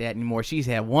built like that anymore. She's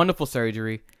had wonderful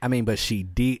surgery. I mean, but she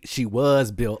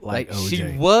was built like OJ.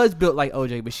 She was built like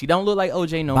OJ, but she don't look like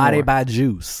OJ no more. Body by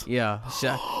juice. Yeah.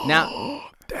 Now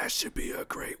that should be a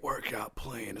great workout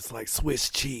plan. It's like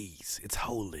Swiss cheese. It's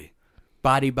holy.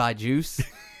 Body by juice.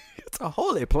 It's a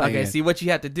holy plan. Okay, see what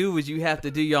you have to do is you have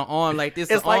to do your arm like this.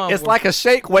 It's like a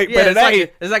shake weight, but it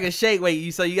ain't. It's like a shake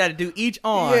weight. So you got to do each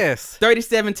arm. Yes.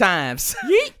 37 times.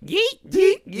 Yeet, yeet,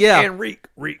 yeet. Yeah. And reek.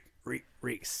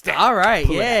 Stab. All right.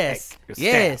 Pull Yes. it out.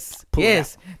 Yes. Pull it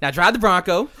Yes. Now drive the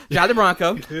Bronco. Drive the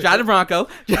Bronco. Drive the Bronco.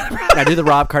 Now do the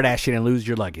Rob Kardashian and lose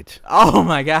your luggage. Oh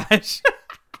my gosh.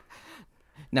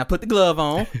 Now put the glove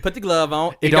on. Put the glove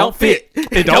on. It don't fit.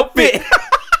 It don't fit.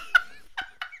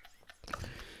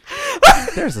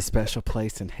 There's a special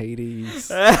place in Hades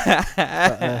for us,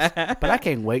 but I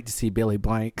can't wait to see Billy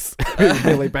Banks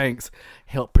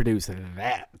help produce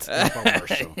that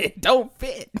infomercial. It don't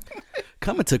fit.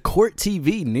 Coming to Court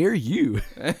TV near you.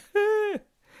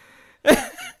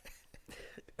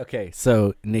 Okay,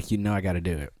 so Nick, you know I got to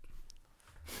do it.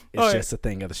 It's just a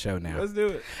thing of the show now. Let's do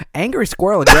it. Angry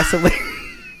squirrel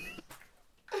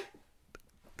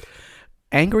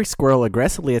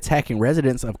aggressively attacking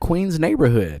residents of Queens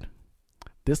neighborhood.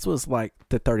 This was like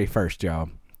the 31st, y'all.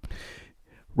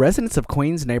 Residents of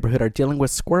Queens neighborhood are dealing with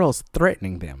squirrels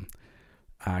threatening them.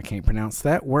 I can't pronounce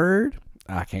that word.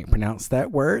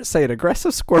 Say an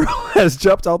aggressive squirrel has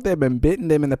jumped on them and bitten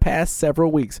them in the past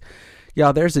several weeks.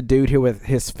 Y'all, there's a dude here with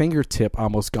his fingertip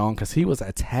almost gone because he was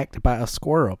attacked by a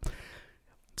squirrel.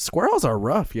 Squirrels are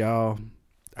rough, y'all.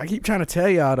 I keep trying to tell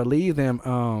y'all to leave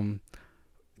them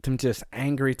just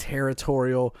angry,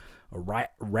 territorial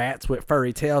rats with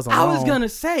furry tails on. I was gonna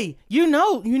say, you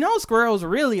know, squirrels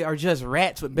really are just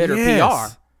rats with better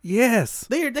PR. Yes,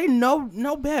 they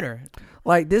know better.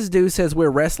 Like this dude says, we're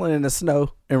wrestling in the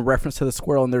snow in reference to the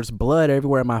squirrel, and there's blood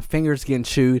everywhere. My fingers getting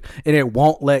chewed, and it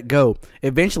won't let go.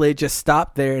 Eventually, it just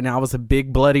stopped there, and I was a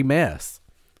big bloody mess.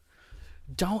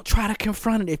 Don't try to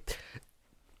confront it.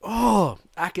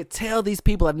 I could tell these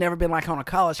people have never been like on a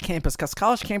college campus, because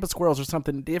college campus squirrels are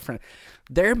something different.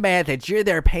 They're mad that you're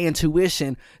there paying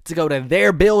tuition to go to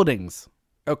their buildings.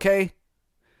 Okay?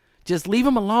 Just leave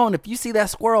them alone. If you see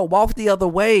that squirrel, walk the other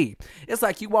way. It's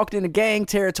like you walked into gang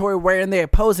territory wearing their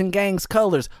opposing gang's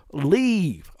colors.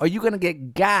 Leave, or you're going to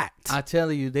get got. I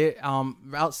tell you,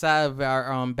 outside of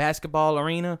our basketball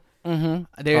arena,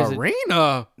 there's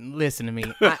arena. Listen to me.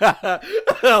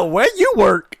 Where you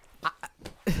work?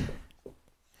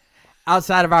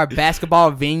 Outside of our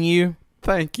basketball venue.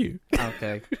 Thank you.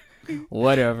 Okay.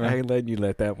 Whatever. I ain't letting you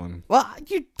let that one. Well,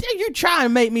 you're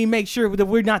trying to make sure that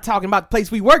we're not talking about the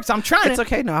place we work, so I'm trying It's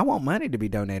okay. No, I want money to be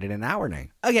donated in our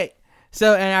name. Okay.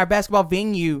 So in our basketball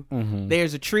venue,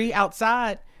 there's a tree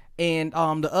outside, and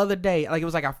the other day, like it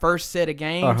was like our first set of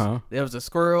games, there was a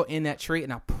squirrel in that tree,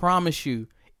 and I promise you,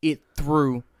 it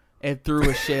threw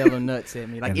a shell of nuts at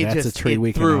me. Like and that's a tree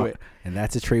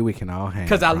we can all hang.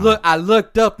 Because I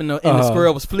looked up and the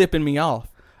squirrel was flipping me off.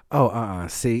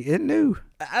 See, it knew.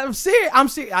 I'm serious.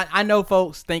 I know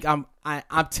folks think I'm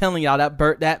telling y'all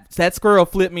that squirrel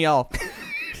flipped me off.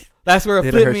 That squirrel Did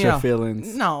flipped it hurt me your off.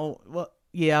 feelings? No, well,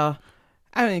 yeah.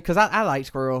 I mean, because I like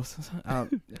squirrels,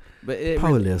 but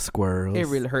little squirrels. It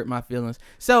really hurt my feelings.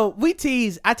 So I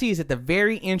tease at the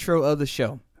very intro of the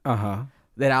show.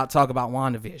 That I'll talk about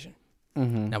WandaVision.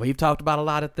 Now we've talked about a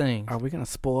lot of things. Are we gonna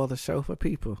spoil the show for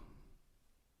people?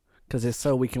 Because if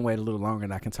so, we can wait a little longer,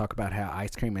 and I can talk about how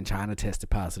ice cream in China tested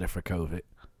positive for COVID.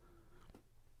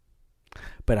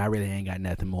 But I really ain't got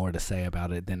nothing more to say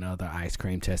about it than other ice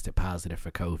cream tested positive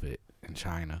for COVID in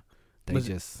China. Was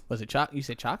it chocolate? You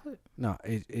said chocolate? No,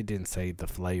 it didn't say the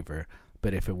flavor.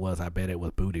 But if it was, I bet it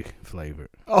was booty flavored.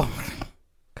 Oh,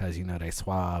 because they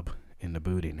swab in the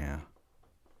booty now.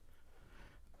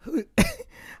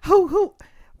 Who?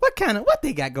 What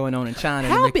they got going on in China?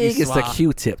 How big is the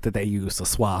Q-tip that they use to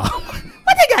swab?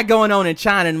 What they got going on in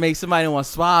China to make somebody want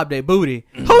to swab their booty?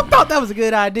 Who thought that was a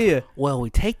good idea? Well, we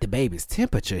take the baby's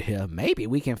temperature here. Maybe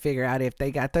we can figure out if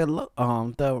they got the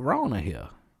Rona here.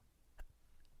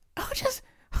 I just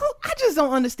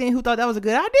don't understand who thought that was a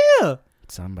good idea.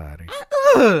 Somebody.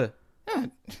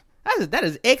 That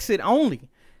is exit only.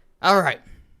 All right.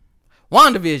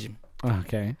 WandaVision.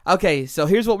 Okay, so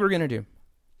here's what we're going to do.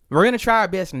 We're going to try our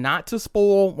best not to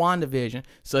spoil WandaVision.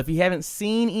 So if you haven't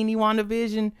seen any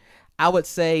WandaVision, I would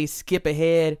say skip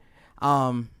ahead.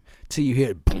 Till you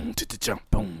hear boom, jump,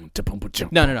 boom, boom,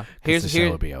 jump. No. Here's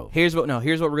what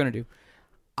we're going to do.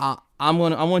 I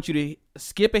want you to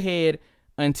skip ahead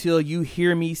until you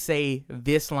hear me say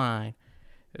this line.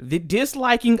 The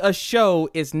disliking a show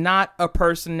is not a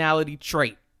personality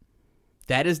trait.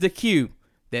 That is the cue.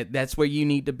 That's where you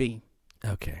need to be.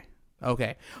 Okay.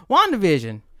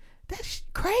 WandaVision. That's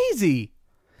crazy.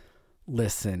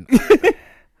 Listen.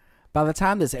 By the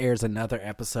time this airs, another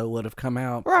episode would have come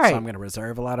out. Right. So I'm going to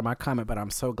reserve a lot of my comment, but I'm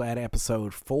so glad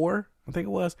episode 4, I think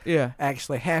it was, yeah,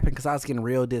 actually happened because I was getting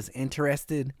real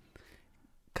disinterested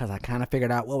because I kind of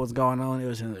figured out what was going on. It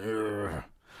was just,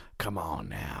 come on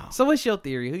now. So what's your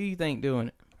theory? Who do you think doing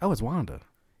it? Oh, it's Wanda.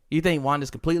 You think Wanda's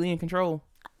completely in control?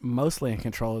 Mostly in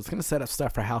control. It's going to set up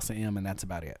stuff for House of M, and that's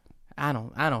about it. I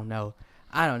don't know.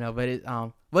 But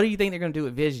what do you think they're gonna do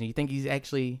with Vision? You think he's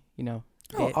actually, dead?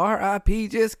 R.I.P.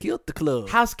 just killed the club.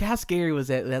 How scary was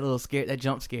that little that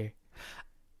jump scare?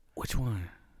 Which one?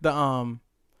 The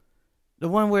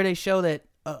one where they show that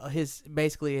his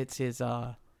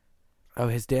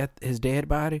dead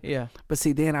body. Yeah. But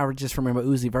see, then I just remember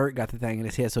Uzi Vert got the thing in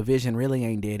his head, so Vision really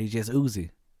ain't dead. He's just Uzi.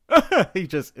 He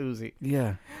just Uzi.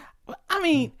 Yeah. I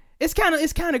mean, it's kind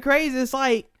of crazy. It's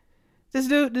like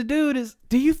the dude is.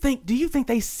 Do you think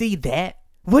they see that?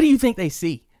 What do you think they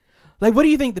see? Like, what do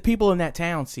you think the people in that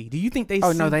town see? Do you think they?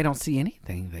 Oh, no, they don't see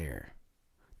anything there.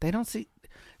 They don't see.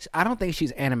 I don't think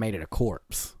she's animated a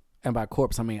corpse. And by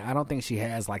corpse, I mean, I don't think she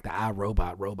has like the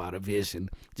iRobot of Vision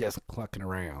just clucking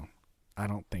around. I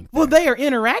don't think. Well, they are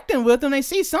interacting with them. They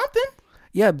see something.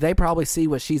 Yeah, they probably see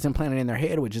what she's implanted in their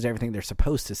head, which is everything they're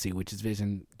supposed to see, which is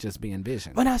Vision just being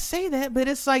Vision. But I say that, but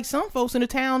it's like some folks in the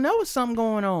town know something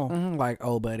going on. Mm-hmm, like,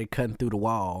 oh, buddy, cutting through the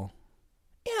wall.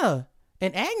 Yeah.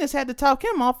 And Agnes had to talk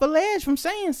him off the ledge from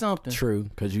saying something. True,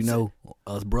 because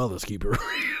us brothers keep it real.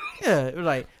 Yeah, it was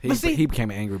like he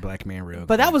became an angry black man real.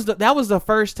 But quick. that was the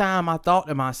first time I thought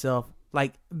to myself,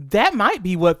 like, that might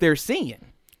be what they're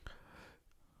seeing.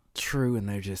 True, and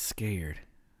they're just scared.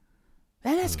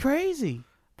 That's crazy.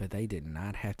 But they did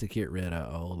not have to get rid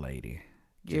of old lady.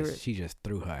 She just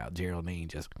threw her out. Geraldine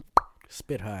just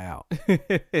spit her out.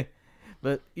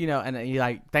 But and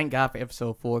you thank God for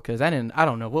episode 4 because I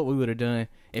don't know what we would have done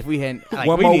if we hadn't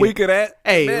one more week of that.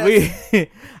 Hey,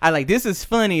 this is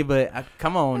funny, but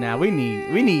come on now, we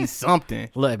need something.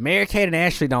 Look, Mary Kate and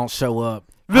Ashley don't show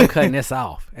up, I'm cutting this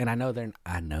off, and I know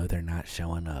they're not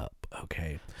showing up.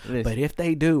 Okay, listen. But if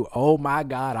they do, oh my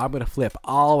God, I'm gonna flip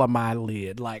all of my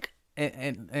lid like.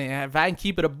 And if I can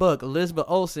keep it a buck, Elizabeth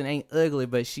Olsen ain't ugly,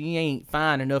 but she ain't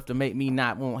fine enough to make me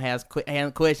not want to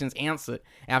have questions answered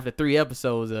after 3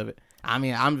 episodes of it. I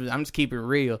mean, I'm just keeping it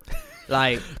real,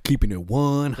 like keeping it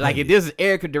 100. Like if this is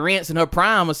Erica Durance in her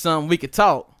prime or something, we could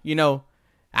talk.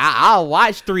 I'll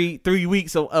watch 3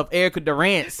 weeks of Erica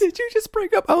Durance. Did you just bring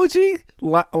up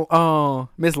OG?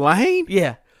 Miss Lane?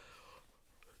 Yeah.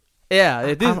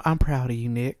 I'm proud of you,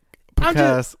 Nick.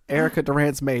 Because Erica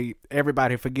Durance made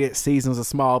everybody forget seasons of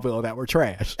Smallville that were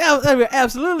trash. They were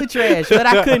absolutely trash. But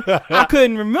I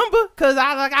couldn't remember because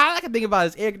I can think about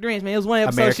this Erica Durance, man. It was one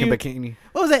episode. American Bikini.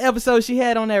 What was that episode she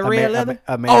had on that red leather?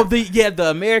 The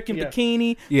American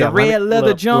Bikini, the red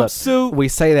leather jumpsuit. Look, we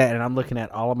say that, and I'm looking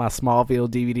at all of my Smallville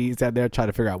DVDs out there trying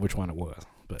to figure out which one it was.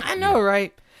 But, I know,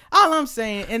 right? All I'm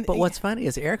saying. But what's funny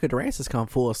is Erica Durance has come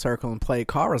full circle and played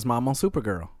Kara's mom on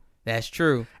Supergirl. That's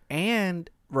true. And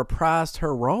reprised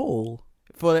her role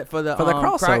for the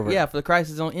crossover. For the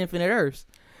Crisis on Infinite Earths.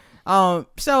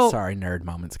 Sorry, nerd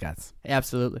moments, guys.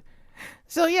 Absolutely.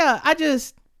 So yeah,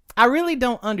 I really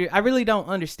don't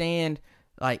understand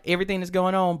like everything that's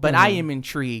going on, but I am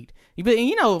intrigued. But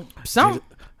some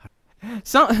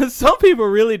people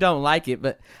really don't like it,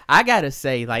 but I gotta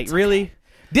say, like, it's really okay.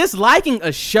 Disliking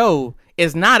a show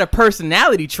is not a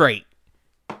personality trait.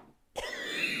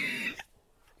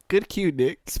 Good cue,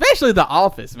 Nick. Especially The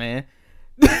Office, man.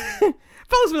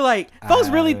 Folks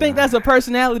really think that's a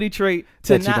personality trait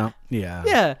to not.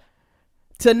 Yeah.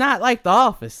 To not like The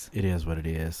Office. It is what it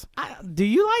is. Do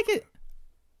you like it?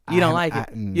 You don't like it.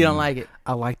 You don't like it.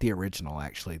 I like the original,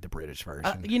 actually, the British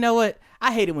version. You know what?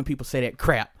 I hate it when people say that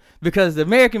crap because the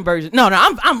American version. No,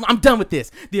 I'm done with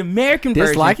this. The American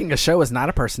version. Disliking a show is not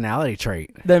a personality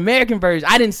trait. The American version.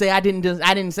 I didn't say I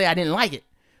didn't like it.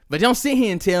 But don't sit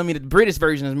here and tell me that the British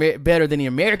version is better than the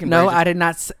American version. No, I did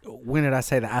not. When did I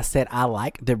say that? I said I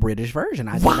like the British version.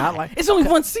 I do not like. It's only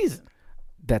 1 season.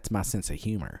 That's my sense of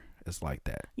humor. It's like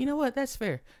that. You know what? That's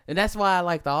fair, and that's why I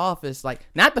like The Office. Like,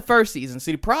 not the first season.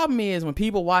 See, the problem is when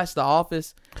people watch The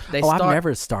Office, I've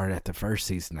never started at the first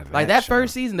season of that. Like that show.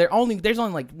 First season, there's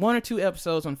only like 1 or 2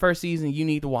 episodes on the first season you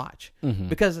need to watch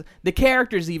because the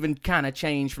characters even kind of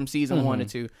change from season 1 to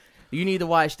 2. You need to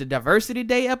watch the Diversity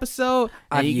Day episode.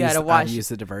 I've used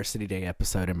the Diversity Day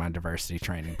episode in my diversity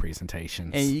training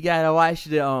presentations. And you gotta watch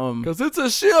the because it's a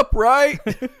ship, right?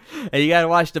 And you gotta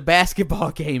watch the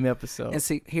basketball game episode. And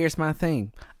see, here's my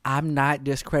thing. I'm not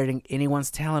discrediting anyone's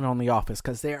talent on The Office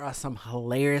because there are some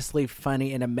hilariously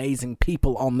funny and amazing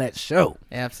people on that show.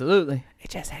 Absolutely.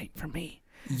 It just ain't for me.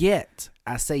 Yet.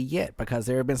 I say yet because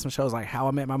there have been some shows like How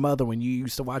I Met My Mother when you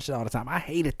used to watch it all the time. I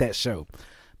hated that show.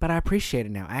 But I appreciate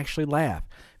it now. I actually laugh.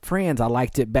 Friends, I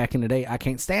liked it back in the day. I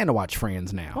can't stand to watch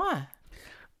Friends now. Why?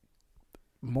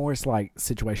 more it's like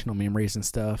situational memories and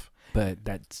stuff, but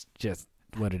that's just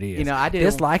what it is. You know, I did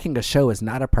disliking a show is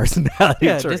not a personality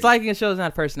trait. Disliking a show is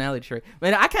not a personality trait.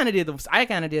 But I kind of did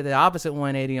the opposite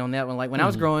 180 on that one. Like when I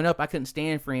was growing up, I couldn't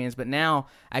stand Friends, but now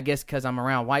I guess because I'm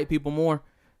around white people more,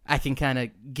 I can kind of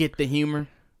get the humor.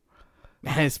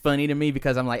 And it's funny to me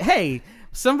because I'm like, hey,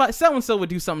 so and so would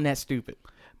do something that stupid.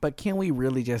 But can we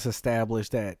really just establish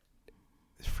that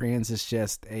Friends is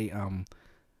just a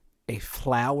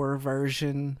flower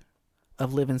version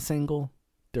of Living Single?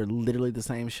 They're literally the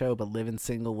same show, but Living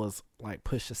Single was like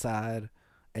pushed aside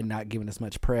and not given as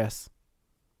much press.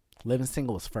 Living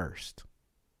Single was first.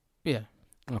 Yeah.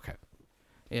 Okay.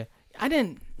 Yeah.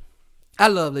 I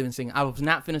love Living Single. I was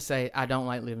not finna say I don't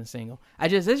like Living Single.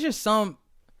 There's just some,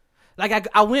 like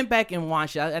I went back and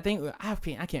watched it. I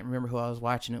can't remember who I was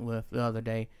watching it with the other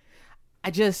day.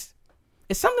 It's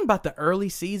something about the early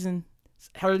seasons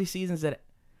that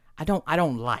I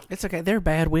don't like. It's okay. They're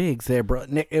bad wigs there, bro.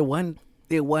 Nick, it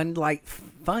wasn't like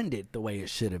funded the way it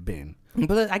should have been.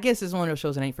 But I guess it's one of those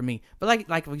shows that ain't for me. But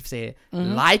like we've said,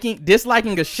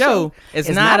 disliking a show is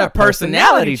not a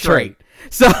personality trait.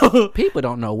 So people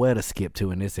don't know where to skip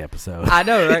to in this episode. I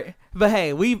know, right? But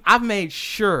hey, I've made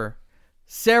sure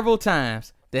several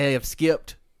times they have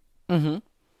skipped the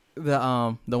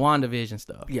WandaVision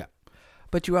stuff. Yeah.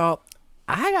 But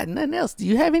I got nothing else. Do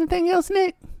you have anything else,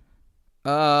 Nick?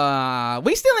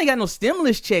 We still ain't got no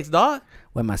stimulus checks, dog.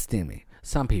 What my stimmy?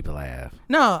 Some people have.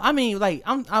 No, I mean, like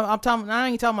I'm talking. I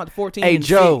ain't talking about the 14. Hey, and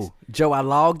Joe, I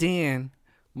logged in.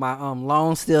 My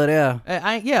loan's still there.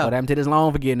 Yeah. What happened to this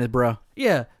loan forgiveness, bro?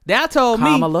 Yeah, y'all told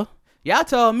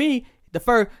me the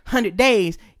first 100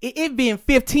 days. It been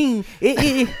 15.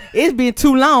 It's been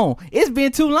too long. It's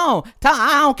been too long.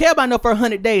 I don't care about no first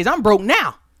 100 days. I'm broke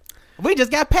now. We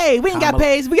just got paid. We ain't got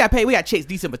paid. We got paid. We got checks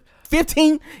December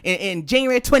 15 and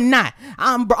January 29.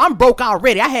 I'm broke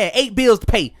already. I had 8 bills to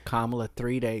pay. Kamala,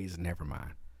 3 days. Never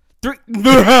mind. 3.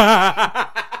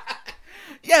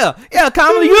 Yeah,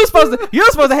 Kamala, you're supposed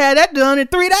to have that done in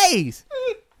 3 days.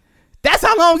 That's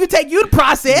how long it take you to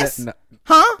process.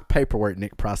 Huh? Paperwork,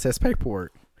 Nick. Process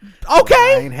paperwork. Okay.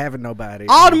 I ain't having nobody.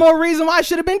 All the more reason why it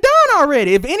should have been done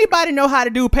already. If anybody know how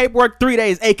to do paperwork 3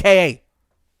 days, AKA.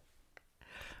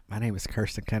 My name is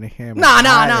Kirsten Cunningham.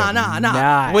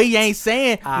 Nah. We ain't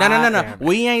saying no.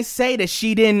 We ain't say that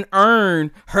she didn't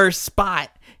earn her spot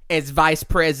as vice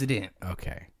president.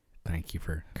 Okay. Thank you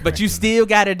for But you still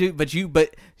got to do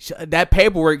that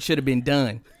paperwork should have been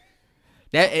done.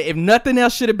 That if nothing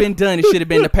else should have been done, it should have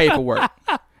been the paperwork.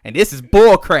 And this is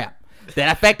bull crap.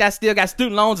 The fact I still got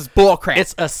student loans is bull crap.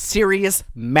 It's a serious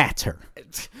matter.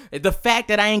 The fact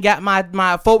that I ain't got my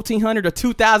 1,400 or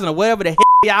 2,000 or whatever the hell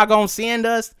y'all gonna send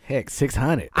us. Heck,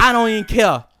 600. I don't even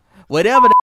care. Whatever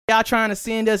the y'all trying to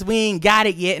send us, we ain't got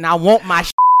it yet, and I want my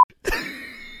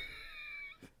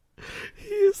He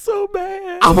is so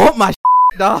bad. I want my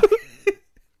dog.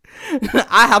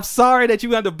 I'm sorry that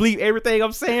you have to bleep everything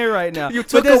I'm saying right now. You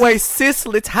took away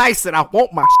Cicely Tyson. I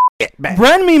want my back.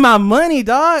 Run me my money,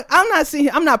 dog. I'm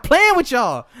not playing with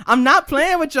y'all. I'm not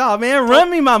playing with y'all, man. Run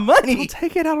me my money. Don't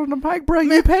take it out on the mic, bro.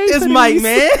 You paid this mic,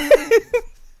 man.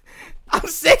 I'm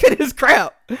sick of this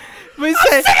crap. I'm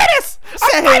sick of this.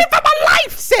 I'm fighting for my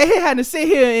life. Said he had to sit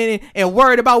here and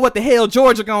worried about what the hell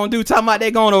Georgia gonna do. Talking about they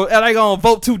gonna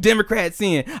vote 2 Democrats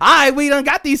in. All right, we done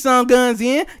got these some guns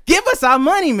in. Give us our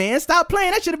money, man. Stop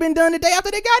playing. That should have been done the day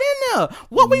after they got in there.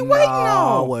 What we waiting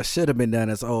on? What should have been done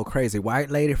is old crazy white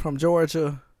lady from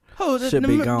Georgia. Should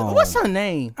be gone. What's her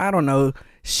name? I don't know.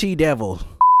 She Devil.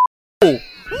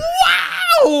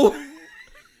 Wow.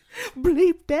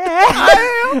 Bleep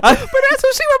that. But that's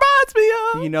what she reminds me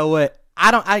of. You know what?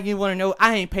 You want to know?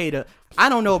 I ain't paid a. I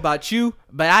don't know about you,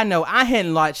 but I know I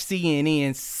hadn't watched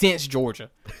CNN since Georgia.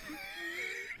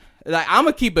 Like, I'm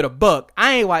gonna keep it a buck.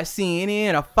 I ain't watched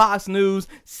CNN or Fox News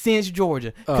since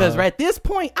Georgia, because right at this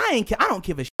point, I don't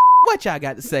give a what y'all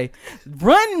got to say.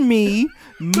 Run me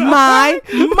my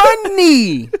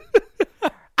money.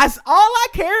 That's all I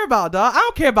care about, dog. I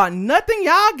don't care about nothing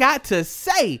y'all got to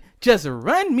say. Just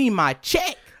run me my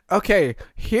check. Okay,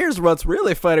 here's what's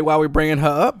really funny while we're bringing her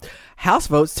up. House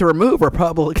votes to remove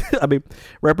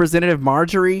Representative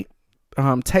Marjorie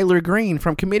Taylor Greene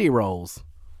from committee roles.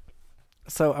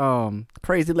 So,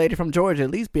 crazy lady from Georgia at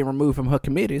least being removed from her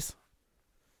committees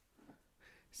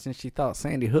since she thought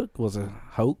Sandy Hook was a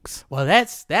hoax. Well,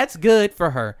 that's good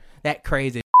for her. That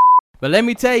crazy. But let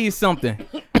me tell you something.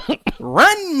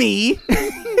 Run me.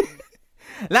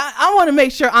 Now, I want to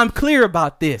make sure I'm clear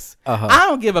about this. I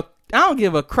don't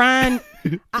give a crying.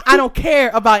 I don't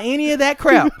care about any of that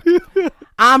crap.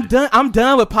 I'm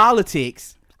done with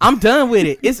politics. I'm done with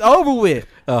it. It's over with.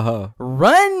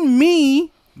 Run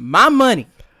me my money.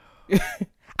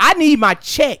 I need my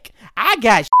check. I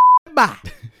got by.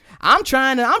 I'm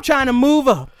trying to move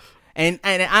up. And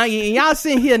y'all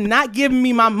sitting here not giving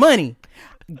me my money.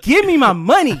 Give me my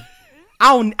money.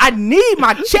 I need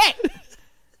my check.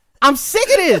 I'm sick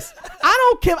of this.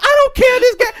 I don't care.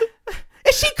 This girl.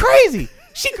 Is she crazy?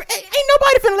 Ain't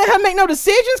nobody finna let her make no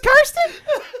decisions, Kirsten.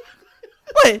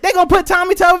 What? They gonna put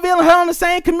Tommy Tuberville and her on the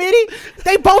same committee?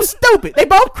 They both stupid. They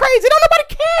both crazy. Don't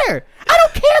nobody care. I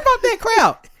don't care about that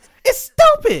crowd. It's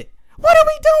stupid. What are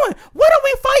we doing? What are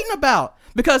we fighting about?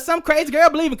 Because some crazy girl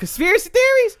believe in conspiracy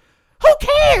theories? Who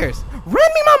cares?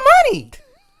 Run me my money.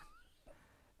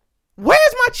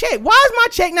 Where's my check? Why is my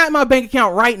check not in my bank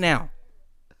account right now?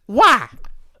 Why?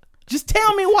 Just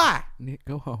tell me why. Nick,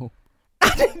 go home.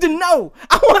 I need to know.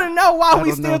 I want to know why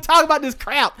we still talk about this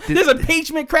crap. This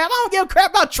impeachment crap. I don't give a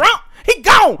crap about Trump. He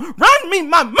gone. Run me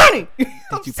my money.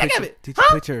 I'm sick of it. Did you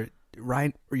put your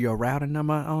routing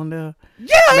number on there?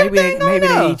 Yeah, maybe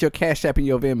they need your Cash App and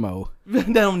your Venmo. They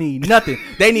don't need nothing.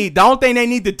 The only thing they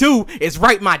need to do is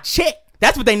write my check.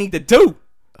 That's what they need to do.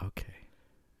 Okay.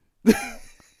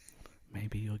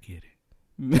 Maybe you'll get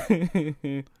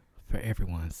it. For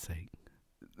everyone's sake.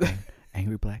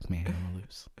 Angry black man on the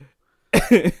loose.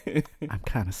 I'm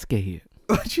kind of scared.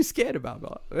 What you scared about,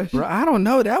 bro? I don't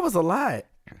know. That was a lot.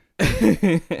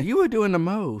 You were doing the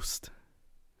most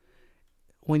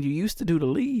when you used to do the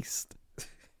least.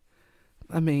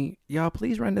 I mean, y'all,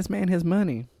 please run this man his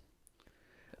money.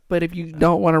 But if you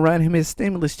don't want to run him his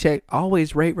stimulus check,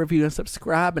 always rate, review, and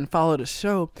subscribe and follow the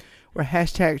show. We're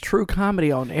 #True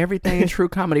Comedy on everything.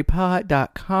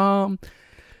 TrueComedyPod.com.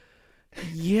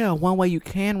 Yeah, one way you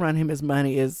can run him his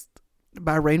money is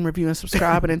by rating, reviewing,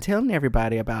 subscribing, and telling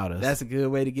everybody about us. That's a good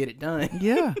way to get it done.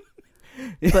 Yeah.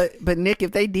 But Nick,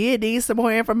 if they did need some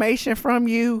more information from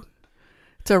you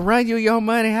to run you your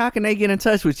money, how can they get in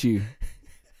touch with you?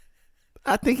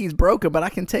 I think he's broken, but I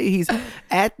can tell you he's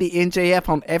at the NJF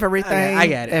on everything. I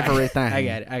got it. Everything. I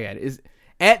got it. It's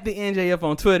at the NJF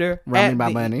on Twitter. Run me my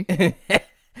money.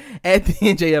 At the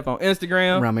NJF on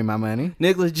Instagram. Run me my money.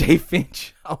 Nicholas J.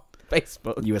 Finch on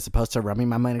Facebook. You were supposed to run me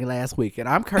my money last week. And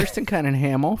I'm Kirsten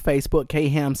Cunningham on Facebook.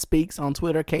 K-Ham Speaks on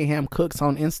Twitter. K-Ham Cooks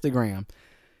on Instagram.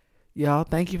 Y'all,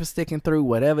 thank you for sticking through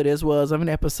whatever this was of an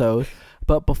episode.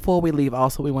 But before we leave,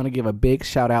 also, we want to give a big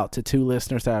shout out to 2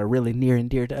 listeners that are really near and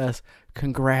dear to us.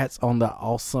 Congrats on the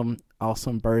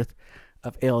awesome birth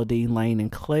of LD, Lane,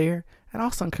 and Claire. And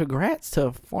also congrats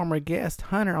to former guest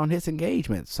Hunter on his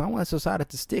engagement. Someone's decided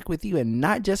to stick with you and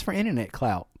not just for internet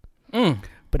clout.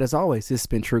 But as always, this has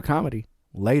been True Comedy.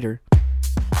 Later.